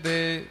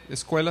de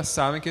escuela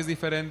saben que es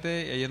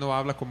diferente, ella no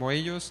habla como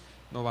ellos,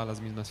 no va a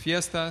las mismas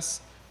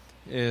fiestas,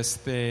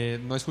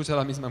 no escucha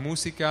la misma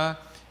música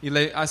y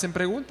le hacen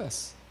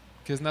preguntas,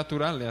 que es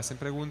natural, le hacen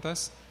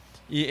preguntas.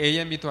 Y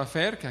ella invitó a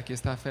Fer, que aquí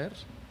está Fer,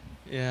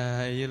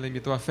 ella le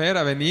invitó a Fer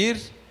a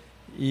venir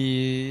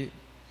y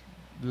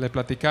le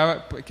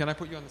platicaba. Can I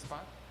put you on the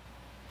spot?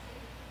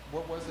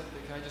 What was it?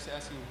 Can I just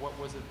ask you, what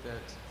was it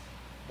that?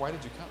 Why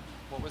did you come?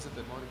 What was it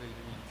that motivated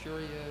you? Were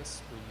you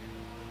curious? Were you?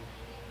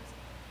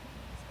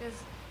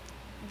 Because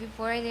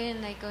before I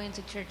didn't like going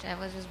to church. I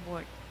was just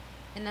bored,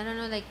 and I don't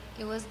know, like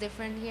it was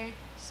different here,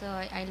 so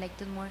I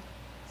liked it more.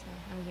 So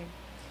I'm here.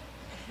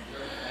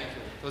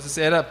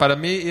 Entonces para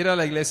mí ir a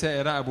la iglesia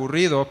era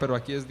aburrido, pero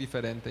aquí es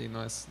diferente y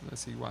no es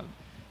igual.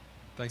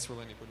 Thanks for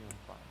letting me put you on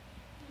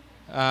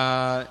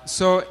the spot.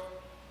 So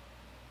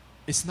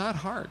it's not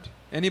hard.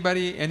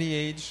 Anybody, any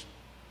age,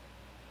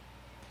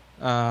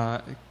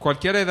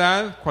 cualquier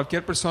edad,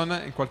 cualquier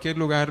persona, en cualquier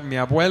lugar. Mi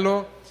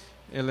abuelo,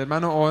 el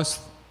hermano Oz,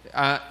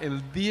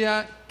 el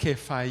día que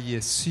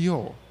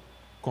falleció,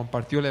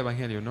 compartió el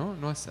evangelio, ¿no?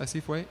 ¿No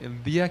así fue?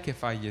 El día que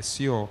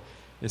falleció,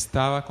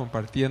 estaba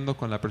compartiendo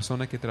con la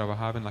persona que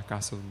trabajaba en la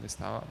casa donde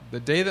estaba. The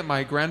day that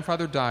my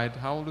grandfather died,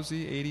 how old was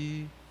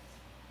he?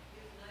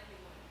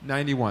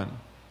 91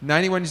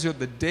 years old.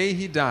 The day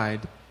he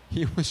died,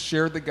 he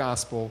shared the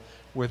gospel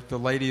with the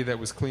lady that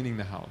was cleaning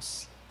the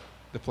house,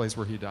 the place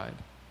where he died,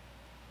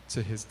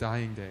 to his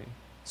dying day.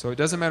 So it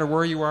doesn't matter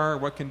where you are,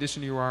 what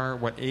condition you are,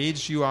 what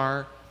age you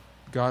are,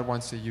 God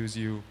wants to use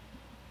you.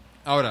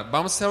 Ahora,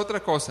 vamos a hacer otra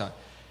cosa.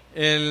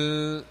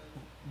 El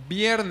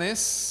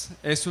viernes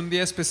es un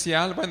día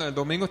especial. Bueno, el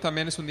domingo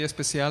también es un día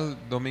especial,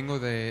 domingo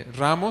de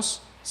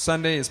Ramos.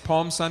 Sunday is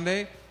Palm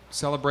Sunday.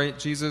 Celebrate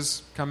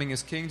Jesus coming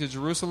as King to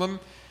Jerusalem.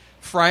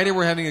 Friday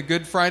we're having a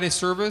Good Friday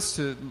service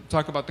to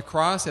talk about the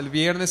cross. El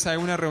viernes hay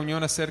una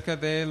reunión acerca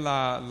de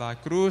la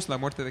cruz, la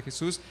muerte de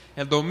Jesús.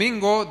 El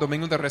domingo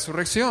de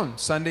resurrección.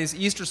 Sunday is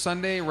Easter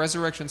Sunday,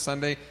 Resurrection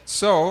Sunday.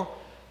 So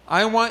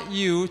I want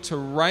you to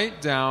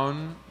write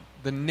down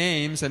the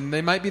names, and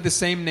they might be the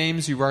same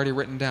names you've already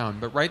written down,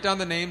 but write down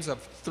the names of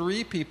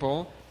 3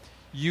 people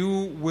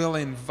you will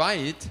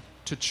invite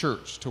to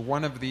church, to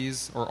one of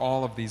these or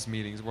all of these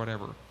meetings,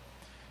 whatever.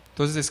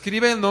 Entonces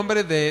escribe el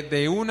nombre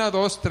de 1,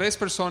 2, 3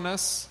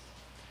 personas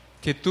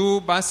que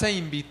tú vas a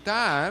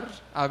invitar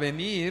a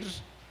venir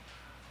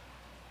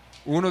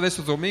uno de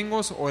esos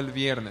domingos o el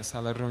viernes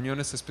a las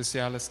reuniones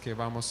especiales que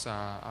vamos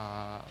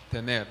a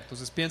tener.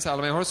 Entonces piensa, a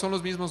lo mejor son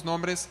los mismos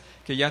nombres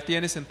que ya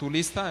tienes en tu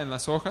lista, en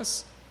las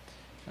hojas.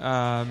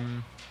 ¿A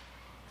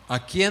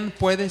quién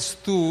puedes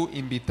tú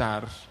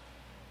invitar?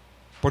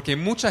 Porque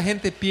mucha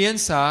gente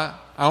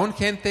piensa, aún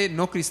gente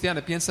no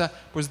cristiana, piensa,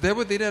 pues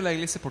debo de ir a la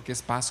iglesia porque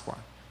es Pascua.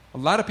 A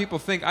lot of people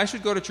think, I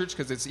should go to church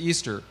because it's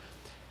Easter.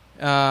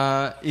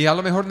 Y a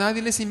lo mejor nadie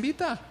les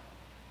invita.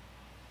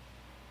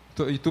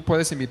 Y tú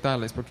puedes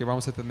invitarles porque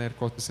vamos a tener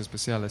cosas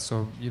especiales.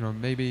 So,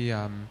 maybe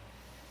a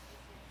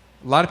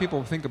lot of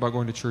people think about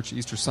going to church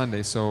Easter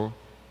Sunday, so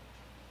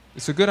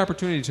it's a good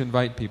opportunity to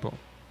invite people.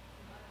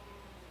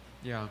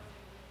 Yeah.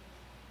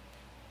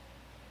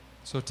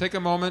 So take a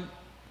moment,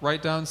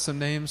 write down some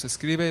names,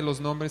 escribe los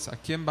nombres, a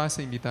quién vas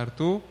a invitar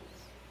tú.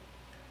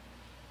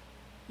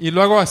 Y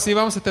luego así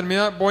vamos a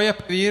terminar. Voy a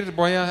pedir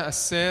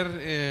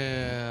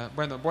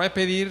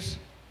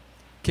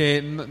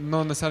que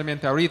no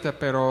necesariamente ahorita,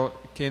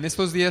 pero que en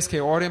estos días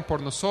que oren por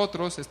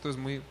nosotros. Esto es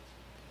muy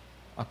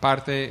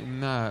aparte,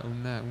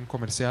 un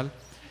comercial.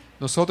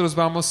 Nosotros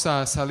vamos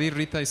a salir,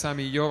 Rita y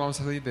Sammy y yo, vamos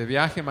a salir de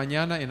viaje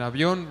mañana en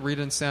avión.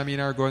 Rita and Sammy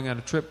and I are going on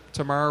a trip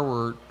tomorrow.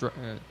 We're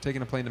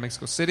taking a plane to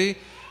Mexico City.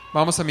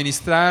 Vamos a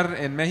ministrar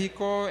en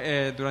México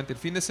durante el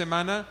fin de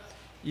semana.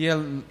 Y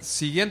el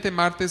siguiente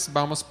martes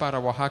vamos para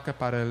Oaxaca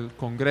para el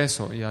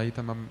Congreso. Y ahí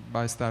también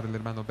va a estar el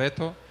hermano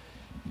Beto.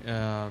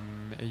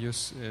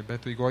 Ellos,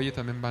 Beto y Goye,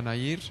 también van a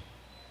ir.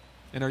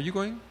 And are you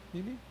going,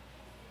 Mimi?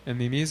 And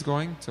Mimi is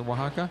going to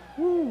Oaxaca.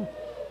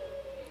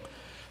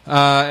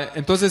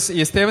 Entonces,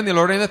 y Esteban y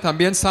Lorena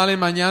también salen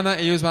mañana.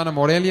 Ellos van a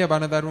Morelia,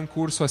 van a dar un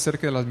curso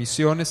acerca de las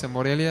misiones en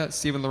Morelia.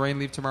 Steve and Lorraine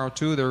leave tomorrow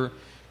too. They're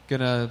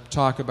going to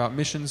talk about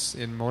missions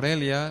in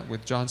Morelia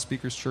with John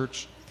Speaker's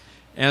Church.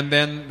 And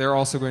then they're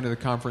also going to the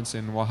conference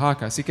in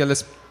Oaxaca. Así que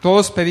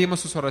todos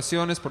pedimos sus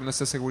oraciones por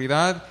nuestra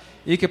seguridad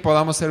y que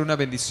podamos ser una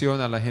bendición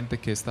a la gente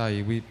que está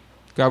ahí.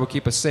 God will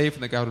keep us safe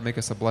and that God will make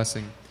us a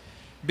blessing.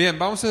 Bien,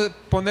 vamos a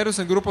ponernos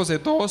en grupos de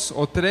 2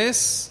 o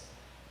 3.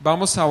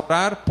 Vamos a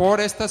orar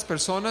por estas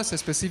personas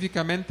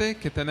específicamente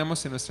que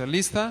tenemos en nuestra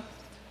lista.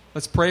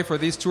 Let's pray for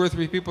these 2 or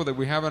 3 people that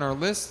we have on our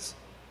list.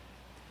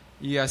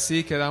 Y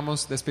así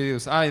quedamos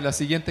despedidos. Y la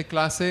siguiente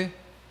clase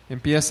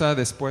empieza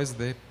después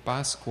de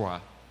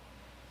Pascua.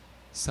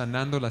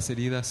 sanando las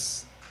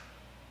heridas.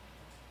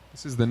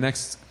 This is the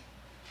next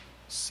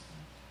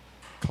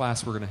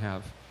class we're going to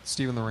have.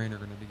 Steve and Lorraine are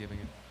going to be giving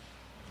it.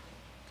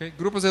 Okay,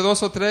 grupos de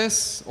 2 o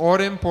 3,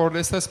 oren por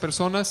estas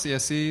personas y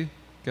así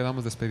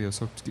quedamos despedidos.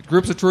 So,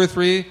 groups of 2 or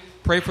 3,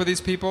 pray for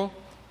these people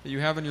that you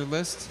have on your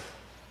list.